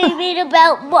dreaming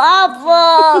about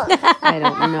waffles? I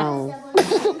don't know.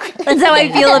 That's how I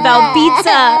feel about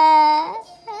pizza.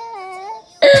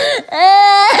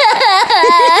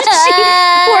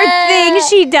 Poor thing,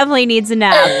 she definitely needs a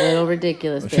nap. A little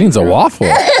ridiculous. She needs a waffle.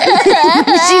 She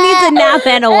needs a nap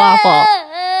and a waffle.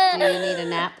 Do you need a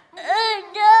nap? No,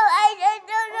 I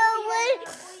don't know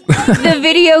what. The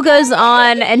video goes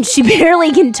on and she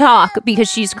barely can talk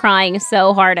because she's crying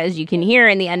so hard, as you can hear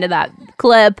in the end of that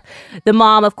clip. The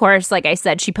mom, of course, like I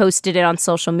said, she posted it on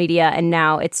social media and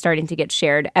now it's starting to get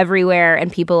shared everywhere.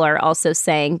 And people are also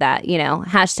saying that, you know,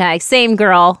 hashtag same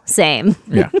girl, same.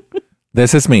 Yeah.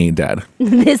 This is me, dead.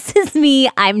 This is me,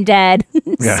 I'm dead.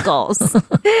 Yeah. Skulls.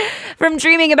 From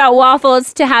dreaming about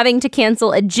waffles to having to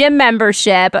cancel a gym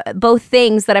membership, both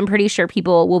things that I'm pretty sure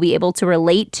people will be able to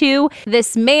relate to.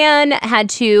 This man had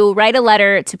to write a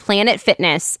letter to Planet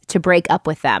Fitness to break up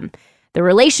with them. The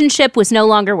relationship was no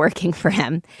longer working for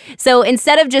him. So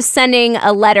instead of just sending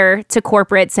a letter to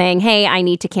corporate saying, hey, I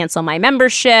need to cancel my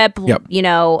membership, you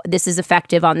know, this is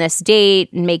effective on this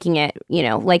date, and making it, you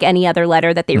know, like any other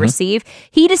letter that they receive,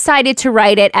 he decided to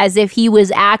write it as if he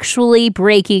was actually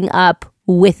breaking up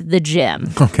with the gym.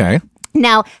 Okay.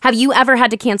 Now, have you ever had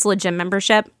to cancel a gym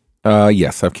membership?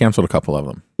 Yes, I've canceled a couple of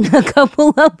them. A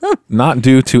couple of them? Not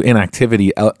due to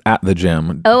inactivity at the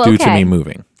gym, due to me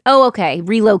moving. Oh, okay.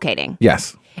 Relocating.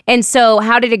 Yes. And so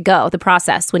how did it go, the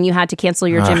process, when you had to cancel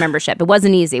your gym membership? It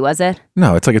wasn't easy, was it?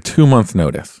 No, it's like a 2-month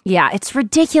notice. Yeah, it's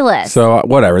ridiculous. So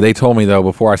whatever. They told me, though,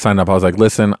 before I signed up, I was like,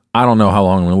 listen, I don't know how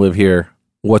long I'm going to live here.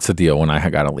 What's the deal when I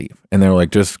got to leave? And they were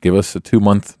like, just give us a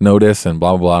 2-month notice and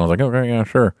blah, blah, blah. And I was like, okay, yeah,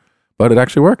 sure. But it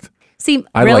actually worked. See,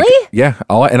 I really? And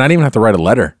I didn't even have to write a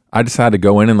letter. I just had to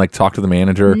go in and like talk to the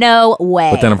manager. No way.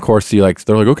 But then, of course, they're like,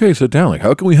 okay, sit down. Like,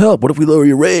 how can we help? What if we lower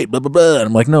your rate? Blah, blah, blah. And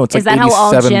I'm like, no, it's like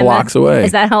 87 blocks away.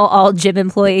 Is that how all gym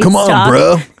employees Come on, talk?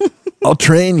 bro. I'll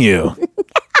train you.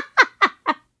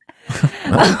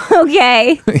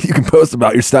 Okay. You can post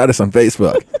about your status on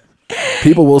Facebook.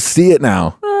 People will see it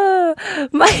now.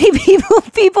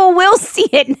 People will see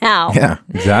it now. Yeah,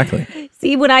 exactly.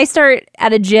 See, when I start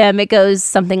at a gym, it goes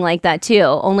something like that too.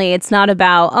 Only it's not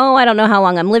about, I don't know how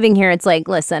long I'm living here. It's like,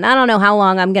 listen, I don't know how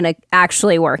long I'm going to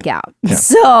actually work out. Yeah.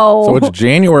 So it's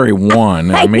January 1,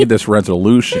 and I made this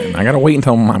resolution. I got to wait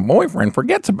until my boyfriend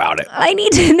forgets about it. I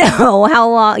need to know how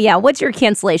long. Yeah, what's your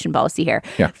cancellation policy here?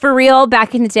 Yeah. For real,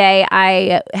 back in the day,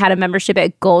 I had a membership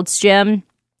at Gold's Gym.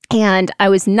 And I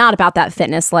was not about that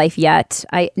fitness life yet.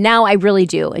 Now I really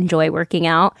do enjoy working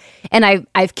out. And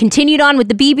I've continued on with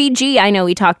the BBG. I know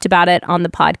we talked about it on the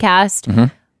podcast.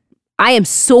 Mm-hmm. I am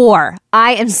sore.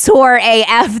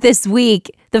 AF this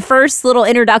week. The first little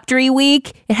introductory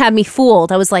week, it had me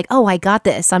fooled. I was like, I got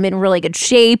this. I'm in really good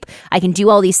shape. I can do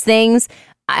all these things.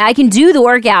 I can do the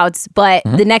workouts, but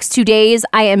the next 2 days,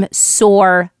 I am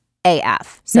sore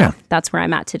AF. So that's where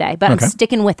I'm at today. But I'm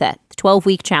sticking with it. The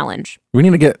 12-week challenge. We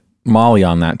need to get Molly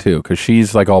on that too, because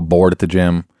she's like all bored at the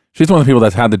gym. She's one of the people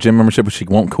that's had the gym membership, but she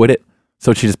won't quit it.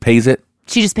 So she just pays it.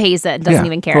 Doesn't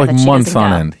even care. For like months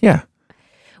on end. Yeah.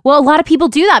 Well, a lot of people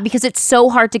do that because it's so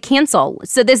hard to cancel.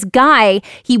 So this guy,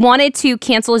 he wanted to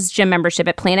cancel his gym membership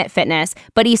at Planet Fitness,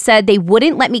 but he said they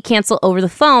wouldn't let me cancel over the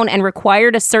phone and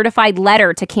required a certified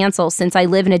letter to cancel since I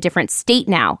live in a different state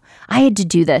now. I had to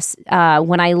do this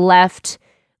when I left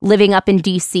living up in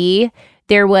DC.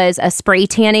 There was a spray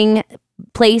tanning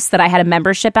place that I had a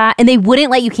membership at, and they wouldn't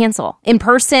let you cancel in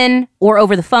person or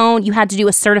over the phone. You had to do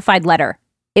a certified letter.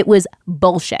 It was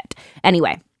bullshit.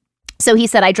 Anyway. So he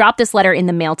said, I dropped this letter in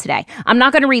the mail today. I'm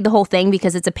not going to read the whole thing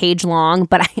because it's a page long,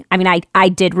 but I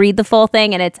did read the full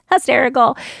thing and it's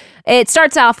hysterical. It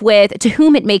starts off with, to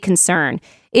whom it may concern.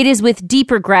 It is with deep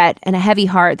regret and a heavy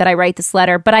heart that I write this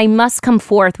letter, but I must come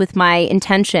forth with my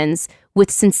intentions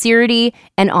with sincerity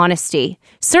and honesty.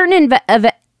 Certain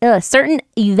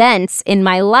events in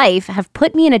my life have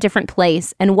put me in a different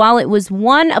place, and while it was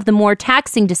one of the more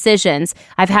taxing decisions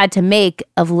I've had to make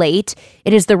of late,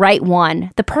 it is the right one.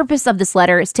 The purpose of this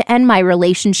letter is to end my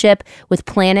relationship with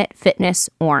Planet Fitness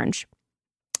Orange.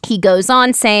 He goes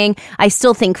on saying, I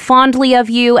still think fondly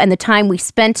of you and the time we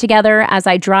spent together as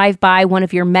I drive by one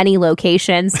of your many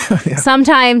locations.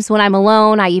 Sometimes when I'm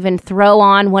alone, I even throw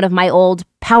on one of my old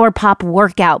Power Pop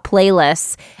workout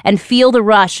playlists and feel the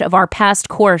rush of our past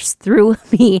course through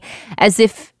me as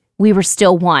if we were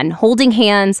still one, holding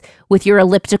hands with your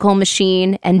elliptical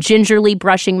machine and gingerly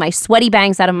brushing my sweaty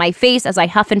bangs out of my face as I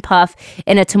huff and puff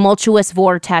in a tumultuous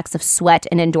vortex of sweat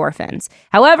and endorphins.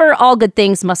 However, all good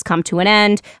things must come to an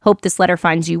end. Hope this letter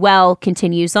finds you well.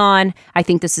 Continues on. I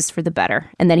think this is for the better.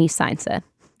 And then he signs it.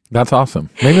 That's awesome.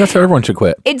 Maybe that's how everyone should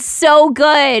quit. It's so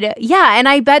good. Yeah, and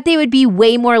I bet they would be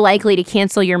way more likely to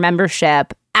cancel your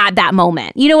membership at that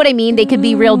moment. You know what I mean? They could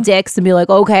be real dicks and be like,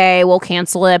 okay, we'll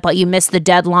cancel it, but you missed the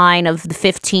deadline of the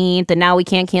 15th and now we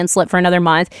can't cancel it for another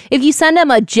month. If you send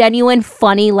them a genuine,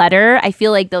 funny letter, I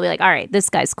feel like they'll be like, all right, this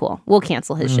guy's cool. We'll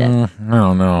cancel his shit. I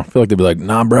don't know. I feel like they'd be like,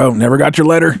 nah, bro, never got your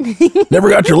letter. Never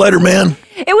got your letter, man.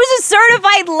 It was a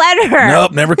certified letter.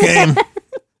 Nope, never came.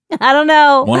 I don't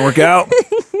know. Want to work out?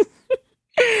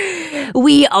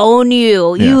 We own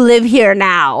you. Yeah. You live here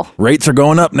now. Rates are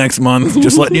going up next month.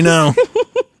 Just letting you know.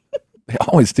 They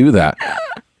always do that.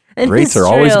 Rates are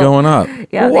always going up.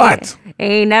 Yeah, what?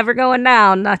 They ain't never going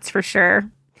down. That's for sure.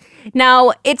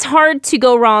 Now, it's hard to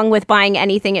go wrong with buying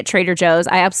anything at Trader Joe's.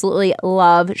 I absolutely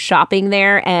love shopping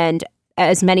there. And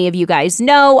as many of you guys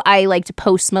know, I like to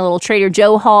post my little Trader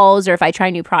Joe hauls or if I try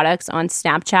new products on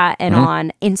Snapchat and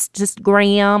on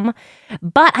Instagram.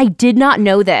 But I did not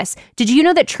know this. Did you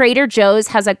know that Trader Joe's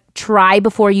has a try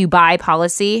before you buy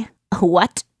policy?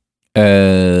 What?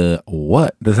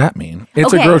 What does that mean?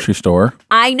 It's a grocery store.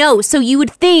 I know. So you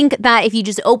would think that if you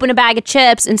just open a bag of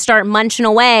chips and start munching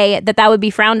away, that would be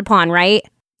frowned upon, right?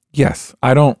 Yes.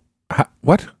 I don't.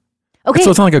 What? Okay. So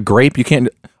it's not like a grape. You can't.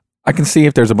 I can see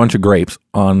if there's a bunch of grapes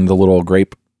on the little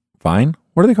grape vine.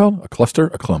 What are they called? A cluster?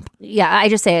 A clump? Yeah, I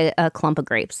just say a clump of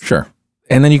grapes. Sure.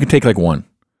 And then you can take like one.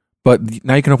 But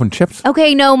now you can open chips.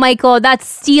 Okay, no, Michael, that's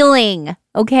stealing.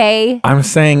 Okay. I'm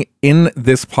saying in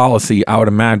this policy, I would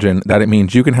imagine that it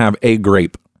means you can have a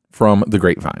grape from the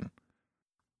grapevine.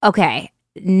 Okay.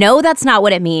 No, that's not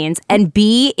what it means. And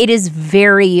B, it is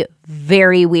very,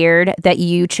 very weird that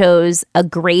you chose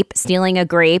stealing a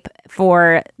grape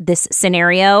for this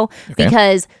scenario. Okay.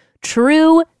 Because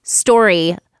true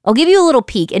story, I'll give you a little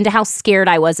peek into how scared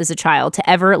I was as a child to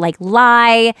ever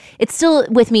lie. It's still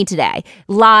with me today.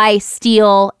 Lie,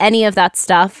 steal, any of that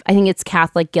stuff. I think it's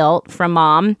Catholic guilt from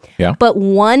mom. Yeah. But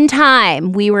one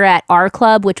time we were at our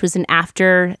club, which was an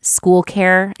after school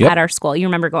care at our school. You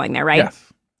remember going there, right? Yes.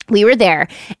 We were there,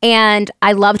 and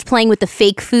I loved playing with the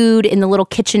fake food in the little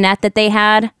kitchenette that they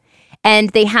had. And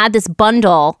they had this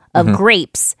bundle of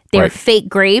grapes. They were fake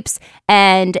grapes,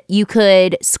 and you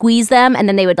could squeeze them, and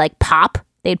then they would like pop.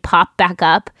 They'd pop back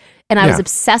up. And I was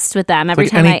obsessed with them every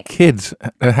time kids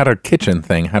that had a kitchen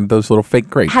thing had those little fake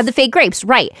grapes. Had the fake grapes,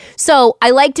 right. So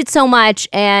I liked it so much,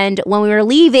 and when we were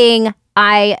leaving,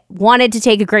 I wanted to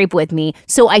take a grape with me,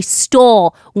 so I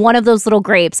stole one of those little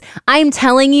grapes. I'm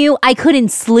telling you, I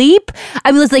couldn't sleep.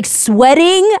 I was like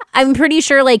sweating. I'm pretty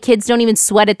sure like kids don't even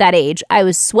sweat at that age. I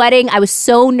was sweating. I was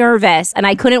so nervous, and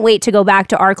I couldn't wait to go back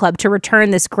to our club to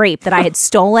return this grape that I had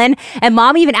stolen. And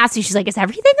mom even asked me, she's like, is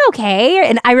everything okay?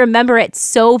 And I remember it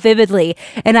so vividly.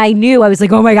 And I knew, I was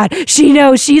like, oh my God, she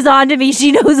knows, she's on to me.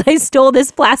 She knows I stole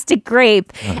this plastic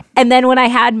grape. And then when I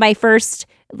had my first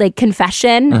like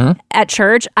confession at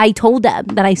church, I told them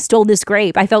that I stole this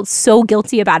grape. I felt so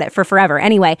guilty about it for forever.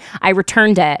 Anyway, I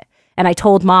returned it and I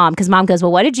told mom, because mom goes,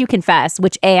 well, what did you confess?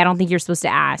 Which I don't think you're supposed to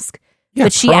ask. Yeah,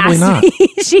 but she probably asked not. me.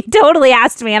 She totally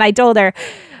asked me, and I told her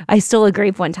I stole a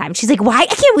grape one time. She's like, why? I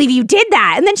can't believe you did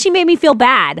that. And then she made me feel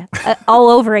bad all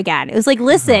over again. It was like,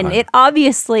 listen, it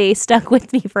obviously stuck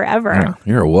with me forever. Yeah,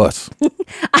 you're a wuss.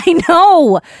 I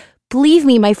know. Believe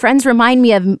me, my friends remind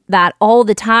me of that all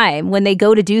the time when they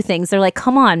go to do things. They're like,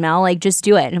 come on, Mel, like just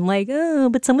do it. And I'm like, oh,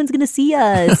 but someone's going to see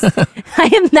us. I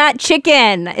am that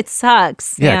chicken. It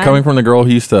sucks. Yeah, man. coming from the girl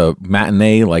who used to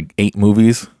matinee like 8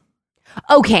 movies.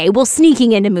 Okay, well,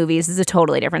 sneaking into movies is a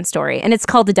totally different story. And it's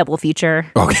called the double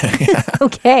feature. Okay.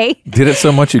 Okay. Did it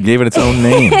so much you gave it its own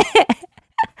name.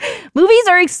 Movies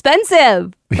are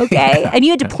expensive. Okay. And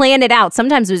you had to plan it out.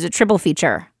 Sometimes it was a triple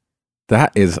feature.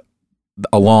 That is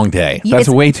a long day. Yeah, That's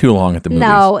way too long at the movies.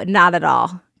 No, not at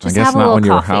all. Just I guess have a not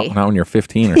little when coffee. not when you're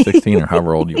 15 or 16 or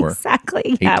however old you were.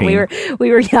 Exactly. Yeah, 18. we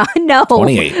were young. No,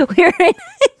 28. We were it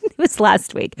was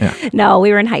last week. Yeah. No,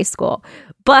 we were in high school.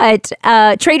 But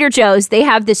Trader Joe's, they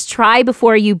have this try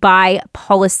before you buy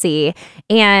policy.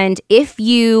 And if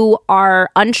you are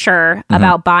unsure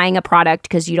about buying a product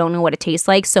because you don't know what it tastes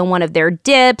like, so one of their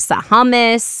dips, a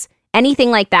hummus, anything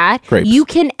like that, Grapes. you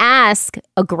can ask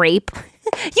a grape.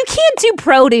 You can't do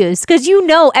produce because you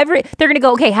know they're going to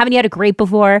go, okay, haven't you had a grape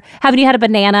before? Haven't you had a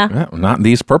banana? Yeah, not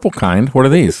these purple kind. What are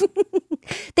these?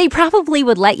 They probably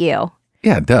would let you.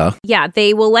 Yeah, duh. Yeah,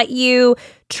 they will let you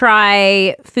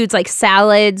try foods like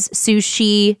salads,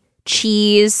 sushi,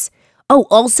 cheese. Oh,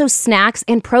 also snacks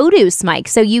and produce, Mike.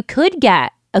 So you could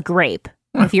get a grape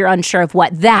if you're unsure of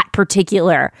what that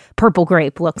particular purple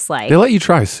grape looks like. They let you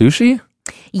try sushi?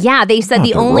 Yeah, they said I'll the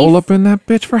have to only roll up in that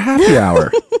bitch for happy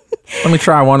hour. Let me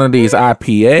try one of these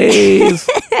IPAs.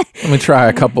 Let me try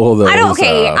a couple of those. I don't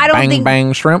think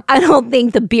bang shrimp. I don't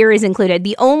think the beer is included.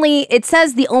 It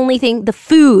says the only thing, the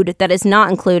food that is not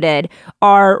included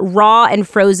are raw and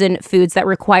frozen foods that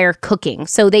require cooking.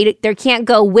 So they can't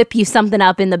go whip you something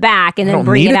up in the back and I then don't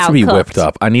bring need it it out to be cooked. whipped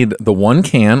up. I need the one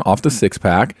can off the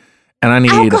 6-pack, and I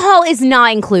need Alcohol is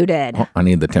not included. I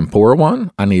need the tempura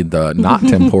one. I need the not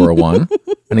tempura one.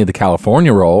 I need the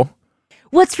California roll.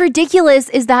 What's ridiculous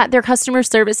is that their customer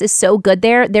service is so good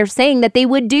there. They're saying that they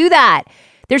would do that.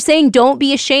 They're saying don't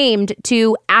be ashamed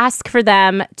to ask for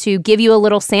them to give you a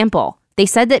little sample. They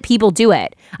said that people do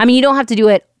it. I mean, you don't have to do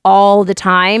it all the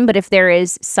time, but if there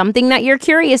is something that you're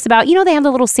curious about, they have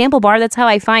the little sample bar. That's how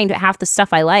I find half the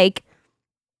stuff I like.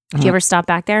 Do you ever stop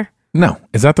back there? No.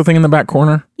 Is that the thing in the back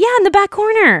corner? Yeah, in the back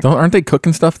corner. Aren't they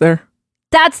cooking stuff there?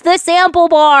 That's the sample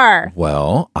bar.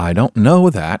 Well, I don't know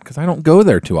that because I don't go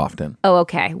there too often. Oh,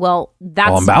 okay. Well,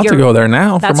 that's I'm about to go there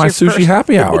now for that's my your sushi first-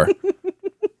 happy hour.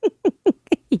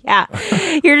 Yeah.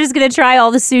 You're just going to try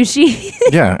all the sushi.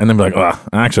 Yeah, and then be like, oh,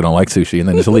 I actually don't like sushi, and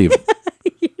then just leave.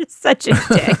 You're such a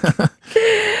dick.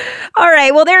 All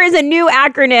right. Well, there is a new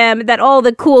acronym that all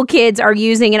the cool kids are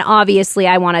using. And obviously,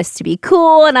 I want us to be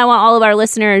cool. And I want all of our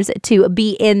listeners to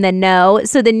be in the know.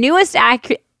 So the newest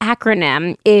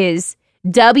acronym is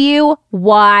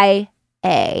WYA.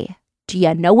 Do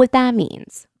you know what that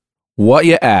means? What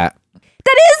you at?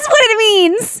 That is what it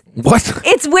means. What?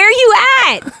 It's where you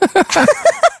at.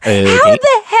 How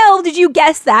the hell did you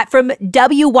guess that from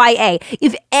WYA?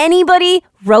 If anybody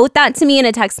wrote that to me in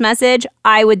a text message,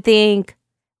 I would think,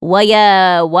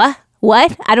 what?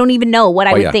 I don't even know what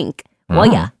I would think.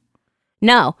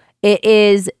 No, it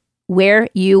is where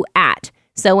you at.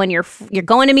 So when you're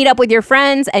going to meet up with your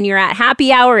friends and you're at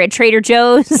happy hour at Trader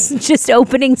Joe's, just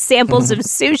opening samples of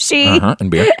sushi and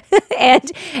beer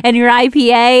and your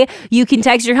IPA, you can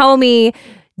text your homie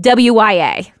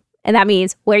WYA. And that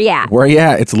means where you at? Where you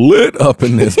at? It's lit up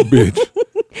in this bitch.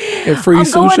 Free I'm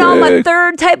sushi. going on my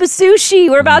third type of sushi.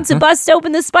 We're about to bust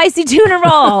open the spicy tuna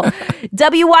roll.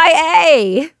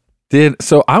 WYA.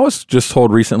 So I was just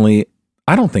told recently,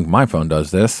 I don't think my phone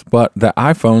does this, but the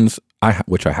iPhones,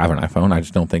 which I have an iPhone, I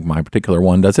just don't think my particular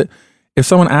one does it. If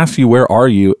someone asks you, where are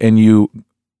you? And you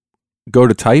go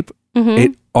to type,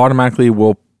 it automatically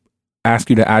will ask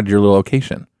you to add your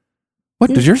location.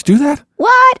 What? Does yours do that?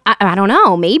 What? I don't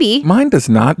know. Maybe. Mine does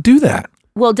not do that.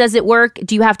 Well, does it work?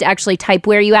 Do you have to actually type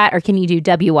where you at, or can you do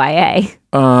WYA?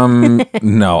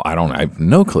 No, I don't. I have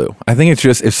no clue. I think it's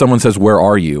just if someone says, where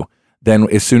are you? Then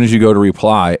as soon as you go to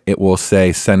reply, it will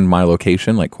say, send my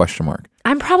location, like question mark.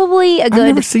 I'm probably I've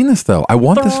never seen this, though. I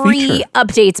want this feature. 3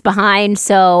 updates behind,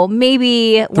 so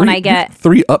maybe when I get...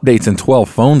 3 updates and 12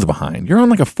 phones behind. You're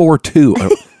on like a 4.2, a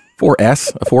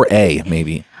 4S, a 4A,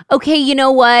 maybe. Okay, you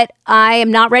know what? I am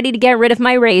not ready to get rid of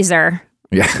my Razor.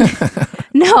 Yeah.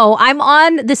 No, I'm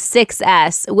on the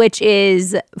 6S, which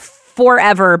is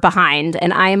forever behind,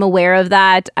 and I am aware of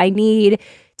that. I need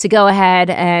to go ahead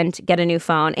and get a new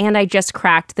phone. And I just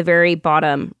cracked the very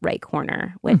bottom right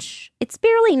corner, which it's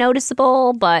barely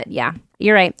noticeable, but yeah,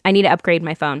 you're right. I need to upgrade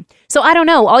my phone. So I don't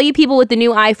know, all you people with the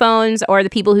new iPhones or the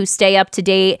people who stay up to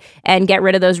date and get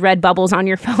rid of those red bubbles on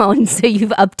your phone so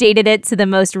you've updated it to the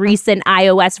most recent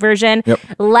iOS version,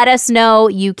 let us know.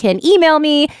 You can email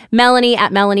me,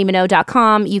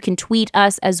 Melanie@melanieminogue.com. You can tweet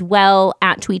us as well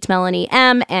at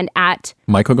tweetmelaniem and at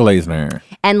Michael Glazner.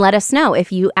 And let us know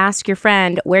if you ask your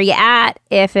friend where you at,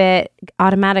 if it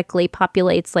automatically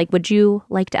populates, like, would you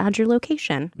like to add your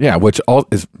location? Yeah, which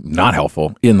is not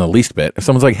helpful in the least bit. If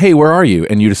someone's like, hey, where are you?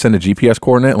 And you just send a GPS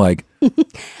coordinate, like, all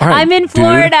right, I'm in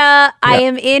Florida. I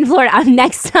am in Florida.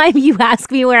 Next time you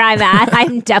ask me where I'm at,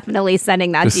 I'm definitely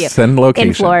sending that just to you. Send location.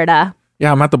 In Florida.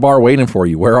 Yeah, I'm at the bar waiting for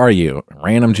you. Where are you?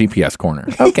 Random GPS corner.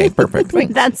 Okay, perfect.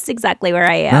 Thanks. That's exactly where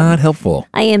I am. Not helpful.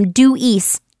 I am due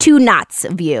east. 2 knots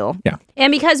of you. Yeah. And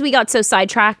because we got so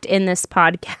sidetracked in this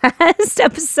podcast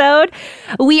episode,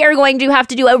 we are going to have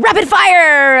to do a rapid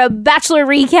fire Bachelor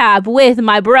recap with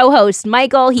my bro host,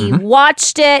 Michael. He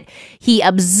watched it. He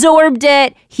absorbed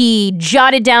it. He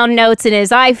jotted down notes in his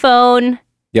iPhone.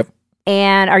 Yep.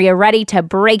 And are you ready to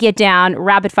break it down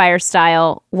rapid fire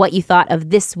style, what you thought of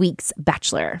this week's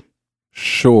Bachelor?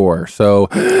 Sure. So...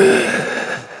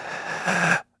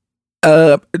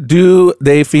 do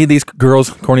they feed these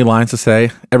girls corny lines to say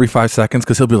every 5 seconds?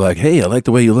 Because he'll be like, hey, I like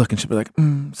the way you look. And she'll be like,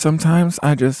 sometimes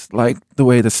I just like the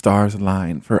way the stars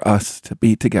align for us to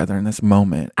be together in this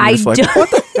moment. And what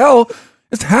the hell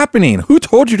is happening? Who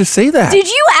told you to say that? Did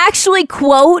you actually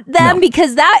quote them? No.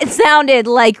 Because that sounded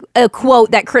like a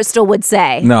quote that Crystal would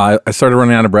say. No, I started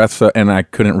running out of breath and I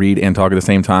couldn't read and talk at the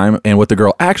same time. And what the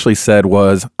girl actually said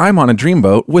was, I'm on a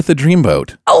dreamboat with a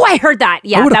dreamboat. Oh, I heard that.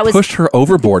 Yeah, I would that have was pushed her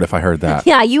overboard if I heard that.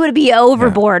 Yeah, you would be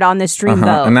overboard on this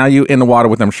dreamboat. And now you in the water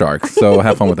with them sharks. So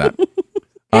have fun with that.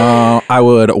 I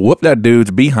would whoop that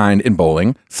dude's behind in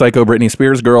bowling. Psycho Britney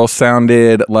Spears girl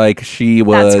sounded like she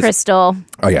was... That's Crystal.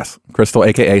 Oh, yes. Crystal,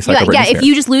 a.k.a. Psycho Britney Spears. If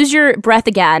you just lose your breath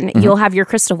again, you'll have your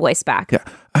Crystal voice back.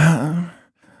 Yeah.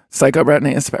 Psycho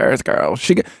Britney Spears girl.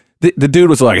 The dude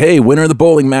was like, hey, winner of the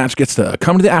bowling match gets to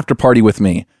come to the after party with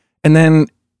me. And then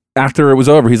after it was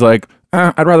over, he's like,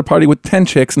 I'd rather party with 10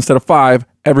 chicks instead of 5.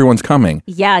 Everyone's coming.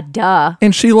 Yeah, duh.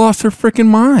 And she lost her freaking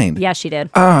mind. Yeah, she did.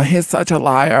 Oh, he's such a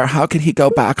liar. How could he go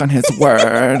back on his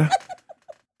word?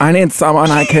 I need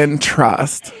someone I can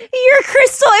trust. Your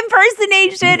Crystal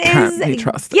impersonation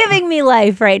is giving me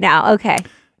life right now. Okay.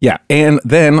 Yeah, and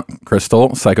then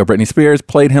Crystal, Psycho Britney Spears,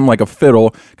 played him like a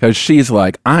fiddle because she's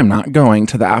like, I'm not going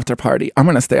to the after party. I'm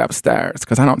going to stay upstairs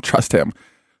because I don't trust him.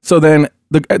 So then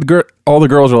all the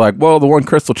girls are like, well, the one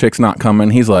Crystal chick's not coming.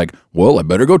 He's like, well, I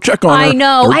better go check on her. I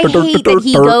know. I hate that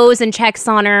he goes and checks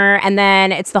on her, and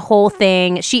then it's the whole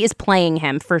thing. She is playing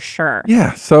him for sure.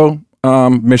 Yeah, so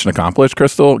mission accomplished,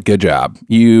 Crystal. Good job.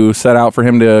 You set out for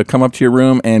him to come up to your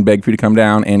room and beg for you to come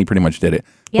down, and he pretty much did it.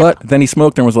 Yep. But then he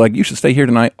smoked and was like, you should stay here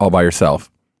tonight all by yourself.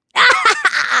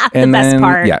 And best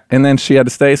part. Yeah, and then she had to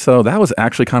stay, so that was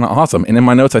actually kind of awesome. And in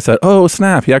my notes, I said, oh,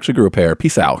 snap, he actually grew a pair.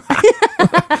 Peace out.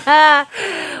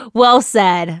 Well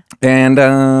said. And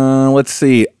let's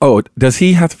see. Oh, does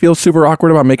he have to feel super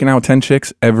awkward about making out with 10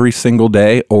 chicks every single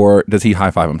day, or does he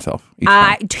high-five himself each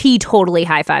time? He totally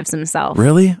high-fives himself.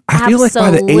 Really? I feel like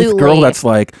by the 8th girl that's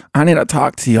like, I need to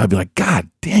talk to you, I'd be like, God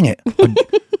dang it. Like,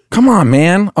 come on,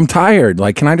 man. I'm tired.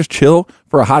 Like, can I just chill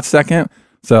for a hot second?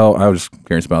 So I was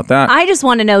curious about that. I just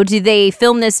want to know, do they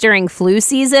film this during flu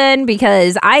season?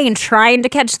 Because I ain't trying to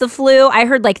catch the flu. I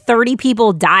heard like 30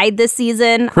 people died this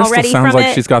season Crystal already sounds from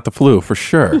like it. She's got the flu for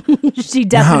sure. She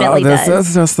definitely does.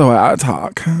 That's just the way I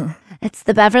talk. It's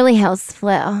the Beverly Hills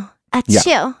flu. Achoo.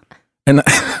 Yeah. And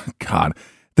God.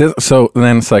 So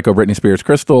then Psycho Britney Spears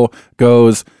Crystal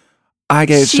goes,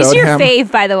 She's your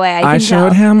fave, by the way. I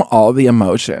showed him all the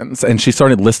emotions. And she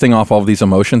started listing off all these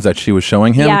emotions that she was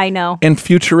showing him. Yeah, I know. And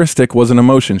futuristic was an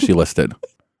emotion she listed.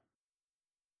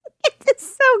 It's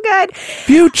so good.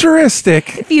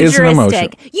 Futuristic is an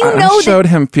emotion. I showed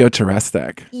him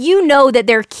futuristic. You know that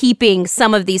they're keeping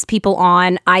some of these people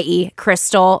on, i.e.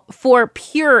 Crystal, for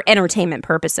pure entertainment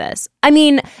purposes. I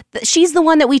mean, she's the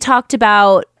one that we talked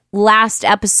about last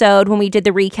episode when we did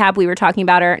the recap. We were talking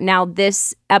about her. Now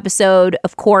this episode,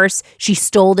 of course, she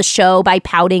stole the show by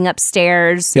pouting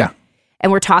upstairs. Yeah.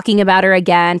 And we're talking about her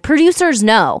again. Producers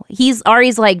know.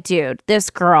 Ari's like, dude, this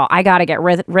girl, I got to get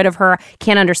rid of her.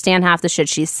 Can't understand half the shit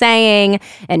she's saying.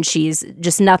 And she's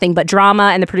just nothing but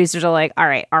drama. And the producers are like, all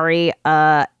right, Ari,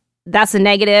 that's a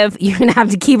negative. You're going to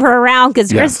have to keep her around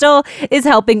because Crystal is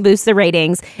helping boost the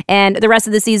ratings. And the rest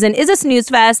of the season is a snooze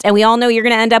fest. And we all know you're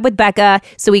going to end up with Becca.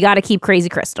 So we got to keep crazy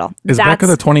Crystal. Is Becca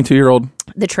the 22-year-old?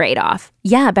 The trade-off.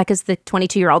 Yeah, Becca's the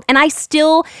 22-year-old. And I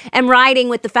still am riding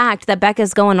with the fact that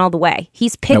Becca's going all the way.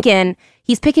 He's picking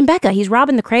Becca. He's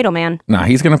robbing the cradle, man. Nah,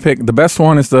 he's going to pick. The best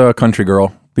one is the country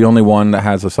girl. The only one that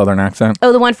has a southern accent.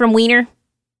 Oh, the one from Wiener?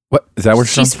 What? Is that where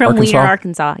she's from? Wiener,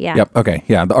 Arkansas. Yeah. Yep. Okay.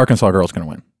 Yeah, the Arkansas girl's going to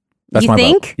win. That's my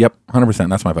vote. Yep, 100%.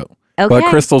 That's my vote. Okay. But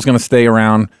Crystal's going to stay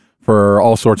around for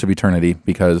all sorts of eternity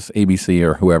because ABC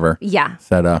or whoever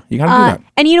said, you got to do that.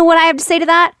 And you know what I have to say to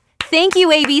that? Thank you,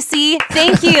 ABC.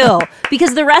 Thank you.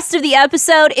 Because the rest of the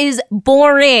episode is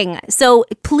boring. So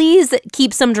please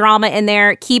keep some drama in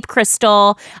there. Keep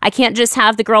Crystal. I can't just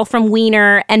have the girl from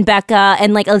Wiener and Becca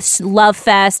and like a love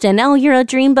fest and, oh, you're a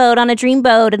dreamboat on a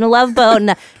dreamboat and a love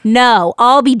boat. No,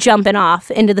 I'll be jumping off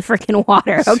into the freaking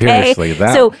water, okay? Seriously,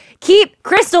 that. So keep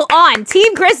Crystal on.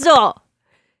 Team Crystal.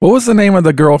 What was the name of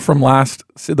the girl from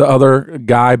the other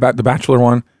guy, the Bachelor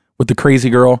one? With the crazy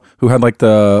girl who had like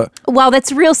the... Wow,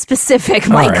 that's real specific,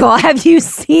 Michael. Right. Have you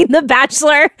seen The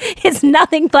Bachelor? It's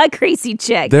nothing but crazy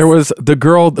chicks. There was the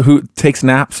girl who takes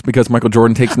naps because Michael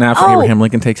Jordan takes naps and Abraham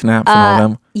Lincoln takes naps and all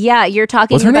them. Yeah, you're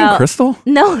talking about... Was her name Crystal?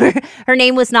 No, her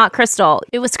name was not Crystal.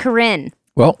 It was Corinne.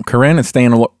 Well, Corinne has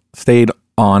stayed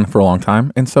on for a long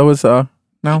time, and so is...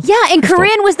 No. Yeah, and Crystal.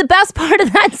 Corinne was the best part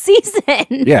of that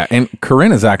season. Yeah, and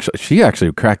Corinne she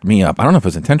actually cracked me up. I don't know if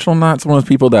it's intentional or not. It's one of those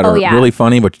people that are really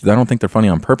funny, but I don't think they're funny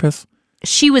on purpose.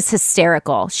 She was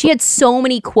hysterical. She had so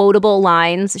many quotable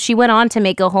lines. She went on to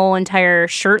make a whole entire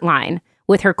shirt line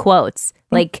with her quotes.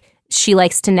 Like, she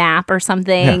likes to nap or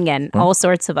something and all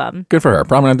sorts of them. Good for her.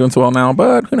 Probably not doing so well now,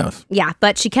 but who knows? Yeah,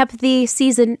 but she kept the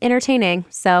season entertaining.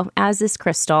 So, as is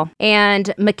Crystal.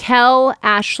 And Mikkel,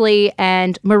 Ashley,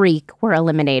 and Marique were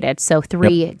eliminated. So,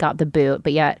 3 got the boot,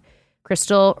 but yet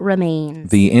Crystal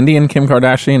remains. The Indian Kim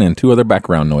Kardashian and 2 other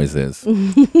background noises.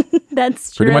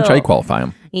 That's true. Pretty much how you qualify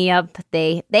them. Yep,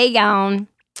 they gone.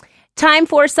 Time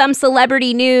for some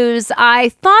celebrity news. I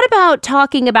thought about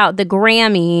talking about the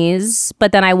Grammys,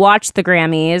 but then I watched the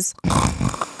Grammys.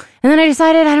 And then I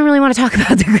decided I don't really want to talk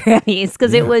about the Grammys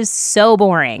because it was so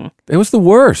boring. It was the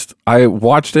worst. I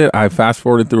watched it. I fast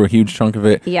forwarded through a huge chunk of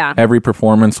it. Yeah. Every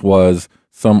performance was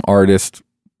some artist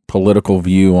political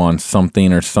view on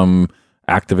something or some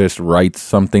activist writes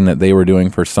something that they were doing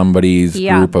for somebody's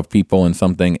group of people and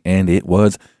something. And it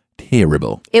was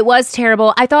terrible. It was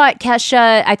terrible. I thought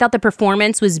the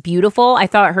performance was beautiful. I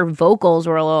thought her vocals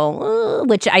were a little,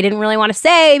 which I didn't really want to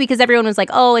say because everyone was like,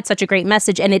 oh, it's such a great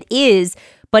message. And it is.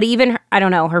 But even, I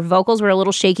don't know, her vocals were a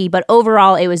little shaky. But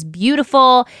overall, it was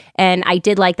beautiful. And I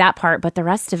did like that part. But the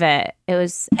rest of it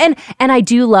was, and I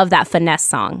do love that Finesse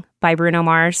song by Bruno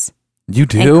Mars. You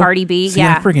do? And Cardi B. See,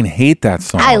 I freaking hate that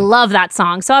song. I love that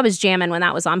song. So I was jamming when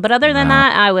that was on. But other than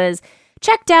that, I was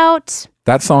checked out.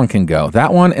 That song can go.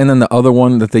 That one, and then the other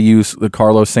one that they use, the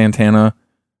Carlos Santana.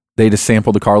 They just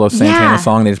sampled the Carlos Santana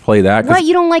song. They just play that. What?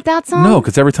 You don't like that song? No,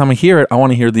 because every time I hear it, I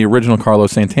want to hear the original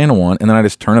Carlos Santana one, and then I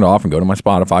just turn it off and go to my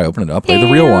Spotify, open it up, play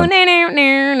the real one.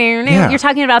 Yeah. You're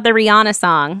talking about the Rihanna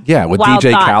song. Yeah, with Wild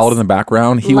DJ Thoughts. Khaled in the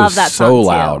background. He Love was that so song,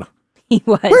 loud. He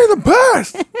was. We're the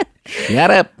best. Shut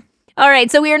up. All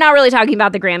right, so we are not really talking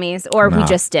about the Grammys, or we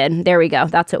just did. There we go.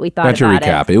 That's what we thought That's your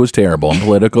about recap. It was terrible and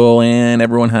political, and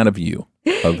everyone had a view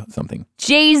of something.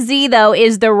 Jay-Z, though,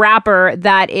 is the rapper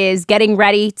that is getting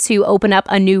ready to open up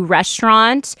a new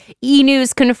restaurant. E!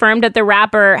 News confirmed that the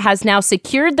rapper has now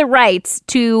secured the rights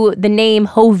to the name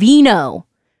Hovino.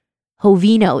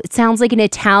 Hovino. It sounds like an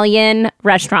Italian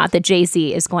restaurant that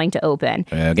Jay-Z is going to open.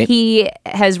 Okay. He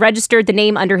has registered the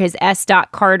name under his S.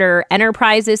 Carter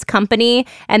Enterprises company,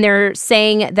 and they're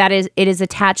saying that it is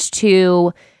attached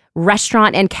to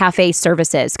restaurant and cafe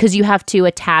services, because you have to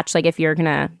attach, like if you're going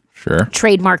to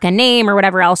trademark a name or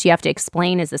whatever else, you have to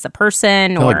explain, is this a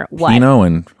person or like what? Pino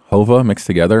and Hova mixed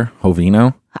together.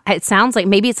 Hovino. It sounds like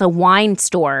maybe it's a wine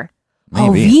store.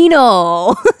 Maybe.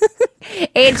 Hovino.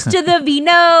 H to the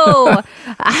Vino.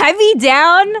 I be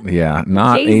down. Yeah,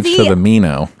 not Jay-Z. H to the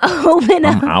Mino. Open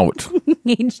I'm up. out.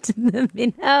 H to the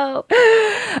Vino.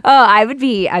 Oh, I'd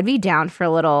be down for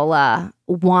a little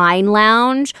wine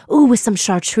lounge. Ooh, with some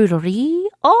charcuterie.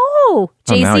 Oh,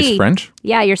 Jay-Z. Now he's French?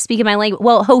 Yeah, you're speaking my language.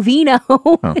 Well, Hovino.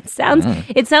 It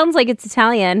sounds like it's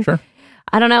Italian. Sure.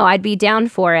 I don't know. I'd be down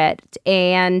for it.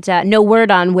 And no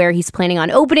word on where he's planning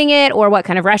on opening it or what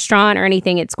kind of restaurant or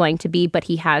anything it's going to be, but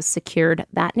he has secured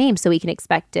that name, so we can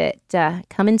expect it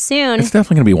coming soon. It's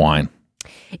definitely going to be wine.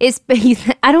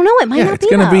 I don't know. It might not be.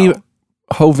 It's going to be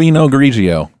Hovino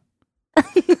Grigio.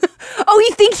 Oh,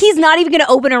 you think he's not even going to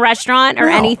open a restaurant or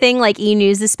anything like E!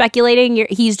 News is speculating?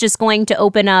 He's just going to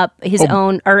open up his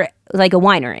own, or like a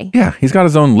winery. Yeah, he's got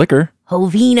his own liquor.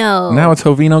 Hovino. Now it's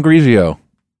Hovino Grigio.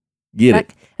 Get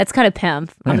it. That's kind of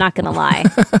pimp. I'm not going to lie.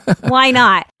 Why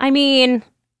not? I mean,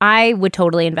 I would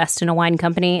totally invest in a wine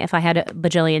company if I had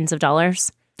bajillions of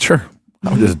dollars. Sure.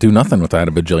 I would just do nothing with that,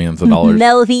 a bajillions of dollars.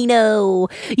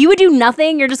 Melvino. You would do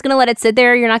nothing? You're just going to let it sit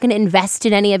there? You're not going to invest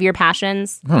in any of your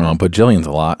passions? I don't know, bajillions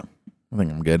a lot. I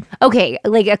think I'm good. Okay,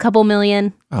 like a couple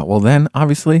million? Oh, well then,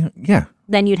 obviously, yeah.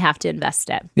 Then you'd have to invest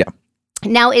it. Yeah.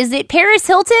 Now, is it Paris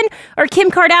Hilton or Kim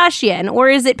Kardashian? Or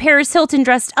is it Paris Hilton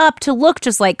dressed up to look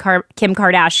just like Kim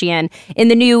Kardashian in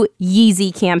the new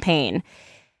Yeezy campaign?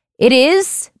 It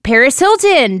is Paris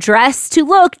Hilton dressed to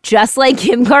look just like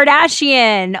Kim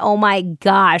Kardashian. Oh my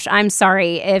gosh. I'm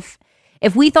sorry. If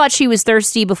we thought she was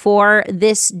thirsty before,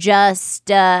 this just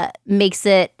makes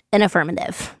it an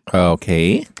affirmative.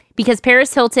 Okay. Because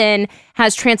Paris Hilton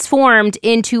has transformed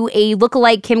into a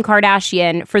lookalike Kim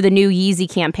Kardashian for the new Yeezy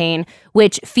campaign,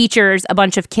 which features a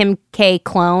bunch of Kim K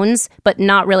clones, but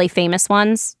not really famous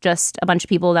ones, just a bunch of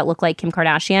people that look like Kim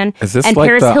Kardashian. Is this and like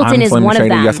Paris the Hilton I'm is Slim one Shady, of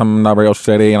them. yes, I'm not real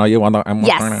shady, and you want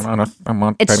Yes.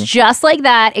 I'm It's just like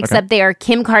that, except they are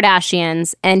Kim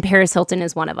Kardashians, and Paris Hilton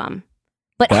is one of them.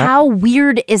 But how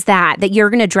weird is that you're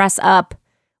going to dress up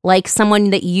like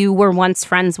someone that you were once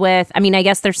friends with? I mean, I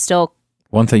guess there's still...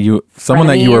 someone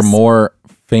that you were more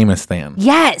famous than.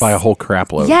 Yes. By a whole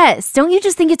crap load. Yes. Don't you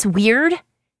just think it's weird?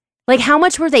 Like, how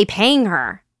much were they paying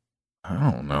her?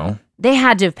 I don't know. They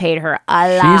had to have paid her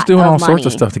a lot. She's doing of all money. sorts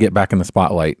of stuff to get back in the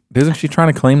spotlight. Isn't she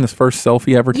trying to claim this first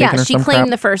selfie ever taken or Yeah, she some claimed crap?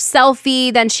 the first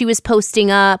selfie. Then she was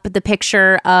posting up the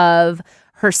picture of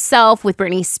herself with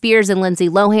Britney Spears and Lindsay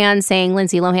Lohan, saying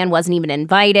Lindsay Lohan wasn't even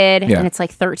invited. Yeah. And it's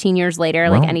like 13 years later,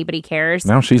 like anybody cares.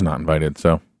 Now she's not invited,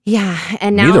 so... Yeah,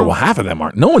 and now... Neither, well, half of them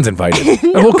aren't. No one's invited.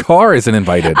 The whole car isn't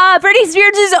invited. Britney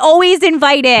Spears is always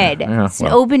invited. Yeah, It's an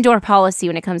open door policy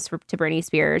when it comes to Britney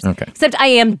Spears. Okay. Except I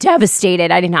am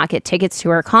devastated. I did not get tickets to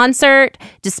her concert,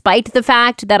 despite the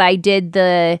fact that I did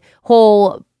the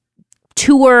whole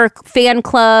tour fan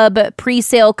club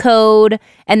pre-sale code,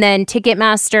 and then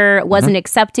Ticketmaster wasn't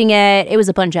accepting it. It was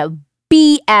a bunch of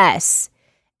BS.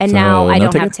 And So, now I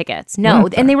no don't have tickets. No.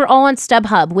 Okay. And they were all on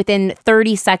StubHub within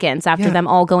 30 seconds after them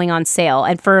all going on sale,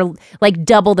 and for like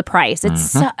double the price.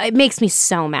 It's it makes me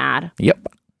so mad. Yep.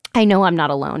 I know I'm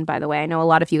not alone, by the way. I know a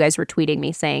lot of you guys were tweeting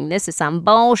me saying this is some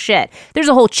bullshit. There's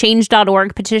a whole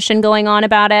change.org petition going on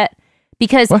about it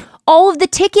because all of the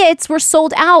tickets were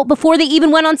sold out before they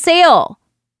even went on sale.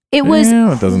 It was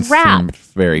it doesn't crap. seem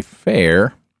very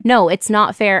fair. No, it's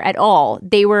not fair at all.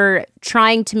 They were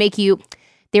trying to make you...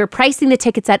 They were pricing the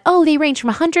tickets at, they range from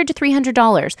 $100 to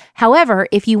 $300. However,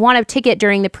 if you want a ticket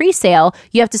during the pre-sale,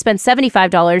 you have to spend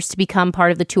 $75 to become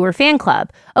part of the tour fan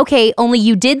club. Okay, only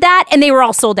you did that and they were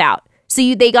all sold out.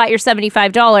 So they got your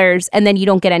 $75 and then you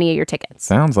don't get any of your tickets.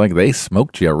 Sounds like they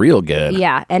smoked you real good.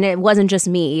 Yeah, and it wasn't just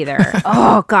me either.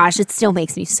 Oh gosh, it still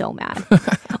makes me so mad.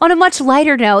 On a much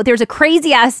lighter note, there's a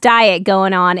crazy ass diet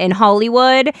going on in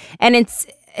Hollywood, and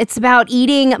it's about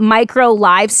eating micro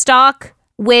livestock,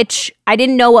 which I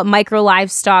didn't know what micro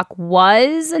livestock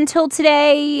was until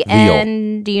today. Veal.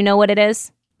 And do you know what it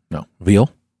is? No. Veal?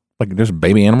 Like just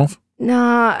baby animals?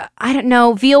 No, I don't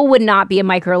know. Veal would not be a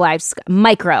micro.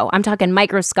 I'm talking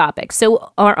microscopic.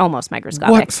 So, or almost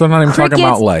microscopic. What? So not even talking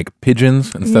about like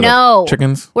pigeons instead of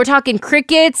chickens? We're talking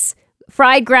crickets,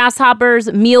 fried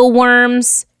grasshoppers,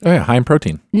 mealworms. Oh yeah, high in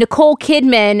protein. Nicole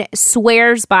Kidman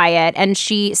swears by it, and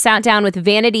she sat down with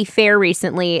Vanity Fair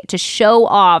recently to show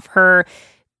off her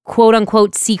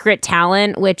quote-unquote secret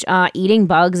talent, which eating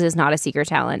bugs is not a secret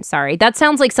talent. Sorry. That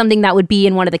sounds like something that would be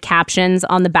in one of the captions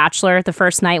on The Bachelor the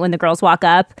first night when the girls walk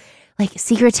up. Like,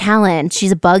 secret talent.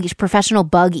 She's a professional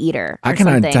bug eater. I can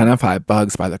identify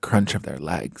bugs by the crunch of their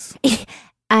legs.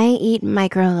 I eat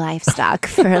micro livestock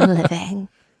for a living.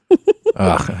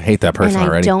 Ugh, I hate that person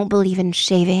already. And I don't believe in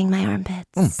shaving my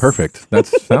armpits. Perfect. That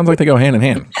sounds like they go hand in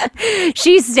hand.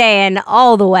 She's staying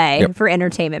all the way for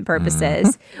entertainment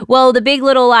purposes. Well, the Big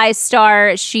Little Lies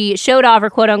star, she showed off her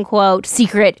quote-unquote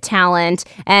secret talent,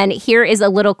 and here is a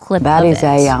little clip That of is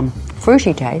it. a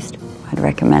fruity taste. I'd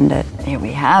recommend it. Here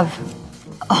we have.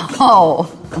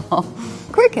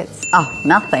 Crickets. Oh,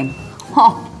 nothing.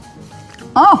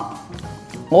 Oh.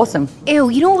 Awesome. Ew,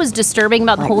 you know what was disturbing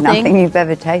about the whole nothing thing? you've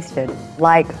ever tasted.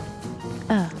 Like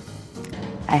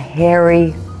a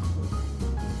hairy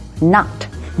nut.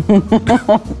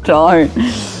 Don't.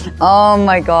 Oh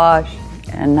my gosh.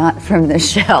 A nut from the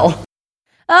shell.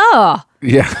 Oh.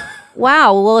 Yeah.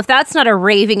 Wow. Well, if that's not a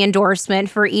raving endorsement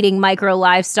for eating micro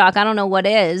livestock, I don't know what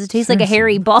is. It tastes like a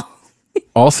hairy ball.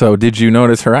 Also, did you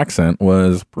notice her accent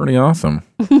was pretty awesome?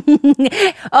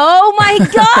 Oh my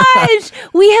gosh!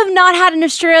 We have not had an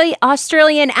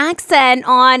Australian accent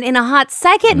on in a hot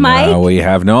second, Mike. No, we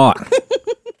have not.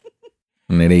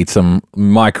 And they'd eat some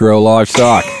micro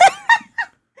livestock.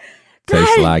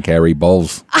 Tastes like hairy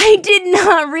balls. I did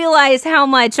not realize how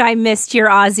much I missed your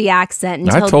Aussie accent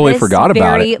until I totally this forgot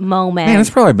about very it. moment. Man, it's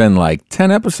probably been like 10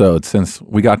 episodes since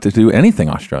we got to do anything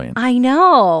Australian. I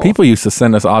know. People used to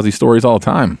send us Aussie stories all the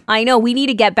time. I know. We need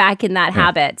to get back in that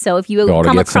habit. So if you Got to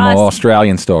come get some across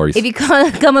Australian stories. If you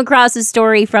come across a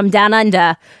story from Down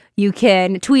Under, you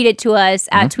can tweet it to us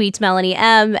at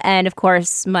TweetsMelanieM, and of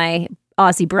course my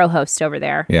Aussie bro host over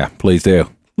there Yeah, please do.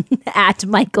 at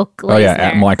Michael Glazer. Oh yeah,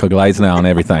 at Michael Glaze now and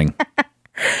everything.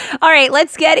 All right,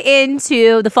 let's get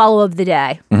into the follow of the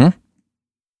day. I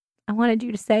wanted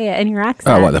you to say it in your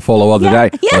accent. Oh, what, the follow of the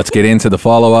day? Yeah. Let's get into the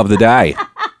follow of the day.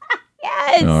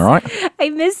 Yes. All right. I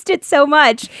missed it so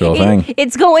much. Sure thing.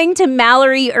 It's going to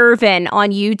Mallory Irvin on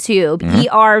YouTube.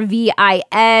 Ervin.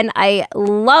 I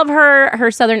love her. Her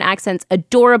Southern accent's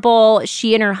adorable.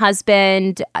 She and her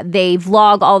husband, they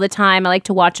vlog all the time. I like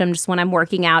to watch them just when I'm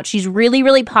working out. She's really,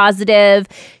 really positive.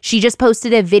 She just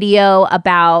posted a video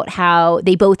about how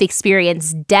they both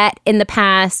experienced debt in the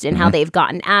past and how they've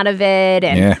gotten out of it.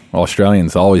 And Yeah,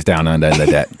 Australians always down under the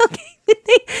debt.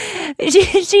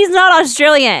 she's not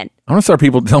Australian. I'm gonna start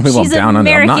telling people She's I'm down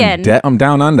under. I'm not in American. debt. I'm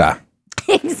down under.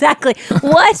 Exactly.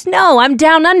 What? No, I'm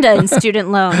down under in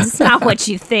student loans. It's not what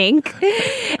you think.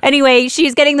 Anyway,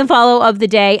 she's getting the follow of the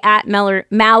day at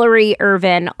Mallory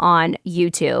Irvin on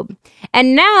YouTube.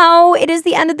 And now it is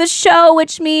the end of the show,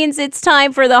 which means it's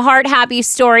time for the Heart Happy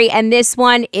story. And this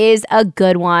one is a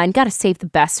good one. Got to save the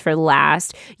best for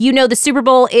last. You know, the Super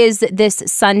Bowl is this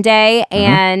Sunday,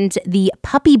 and the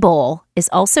Puppy Bowl is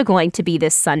also going to be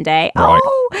this Sunday. Right.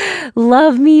 Oh,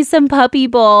 love me some Puppy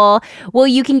Bowl. Well,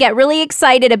 you can get really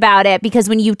excited about it because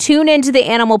when you tune into the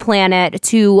Animal Planet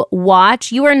to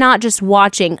watch, you are not just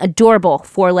watching adorable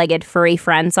four-legged furry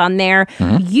friends on there.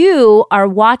 You are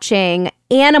watching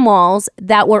animals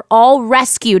that were all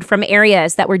rescued from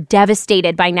areas that were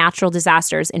devastated by natural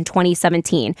disasters in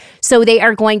 2017. So they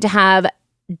are going to have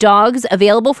dogs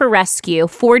available for rescue,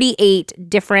 48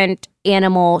 different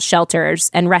animal shelters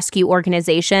and rescue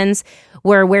organizations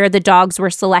were where the dogs were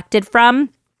selected from.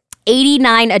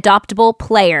 89 adoptable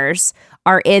players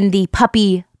are in the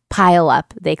puppy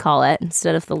pile-up, they call it,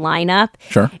 instead of the lineup.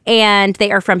 Sure. And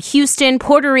they are from Houston,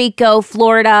 Puerto Rico,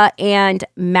 Florida, and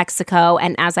Mexico.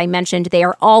 And as I mentioned, they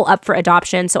are all up for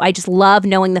adoption. So I just love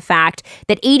knowing the fact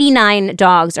that 89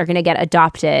 dogs are going to get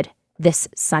adopted this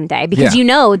Sunday because you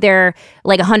know they're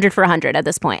like 100 for 100 at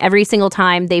this point. Every single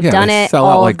time they've done they it, sell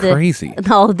out like crazy.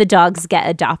 All of the dogs get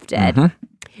adopted.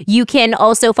 You can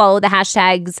also follow the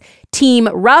hashtags Team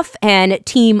Rough and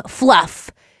Team Fluff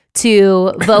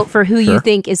to vote for who you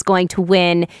think is going to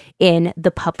win in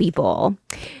the Puppy Bowl.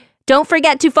 Don't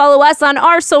forget to follow us on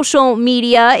our social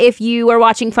media if you are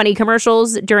watching funny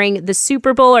commercials during the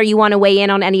Super Bowl or you want to weigh in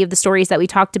on any of the stories that we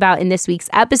talked about in this week's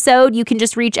episode. You can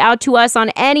just reach out to us on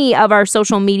any of our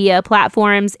social media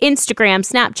platforms: Instagram,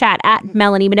 Snapchat at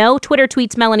Melanie Minot, Twitter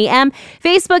tweets Melanie M,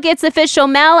 Facebook it's official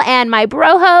Mel, and my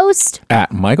bro host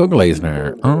at Michael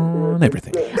Glazner on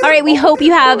everything. All right, we hope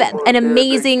you have an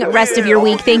amazing rest of your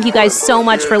week. Thank you guys so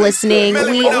much for listening.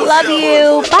 We love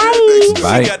you. Bye.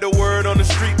 Bye. Got the word on the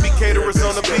street, be caterers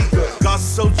on the beat.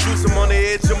 Gossip so juicy, I'm on the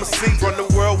edge of my seat. From the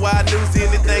worldwide news,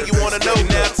 anything you want to know. You're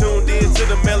now tuned in to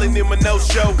the Melanie Minot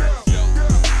Show.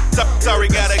 Sorry,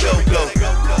 gotta go.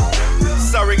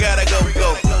 Sorry, gotta go.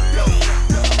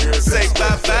 Say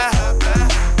bye-bye.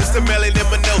 It's the Melanie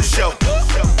Minot Show.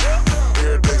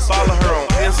 Follow her on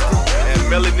Insta at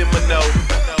Melanie Minot.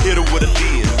 Hit her with a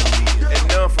D. And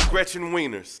none for Gretchen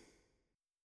Wieners.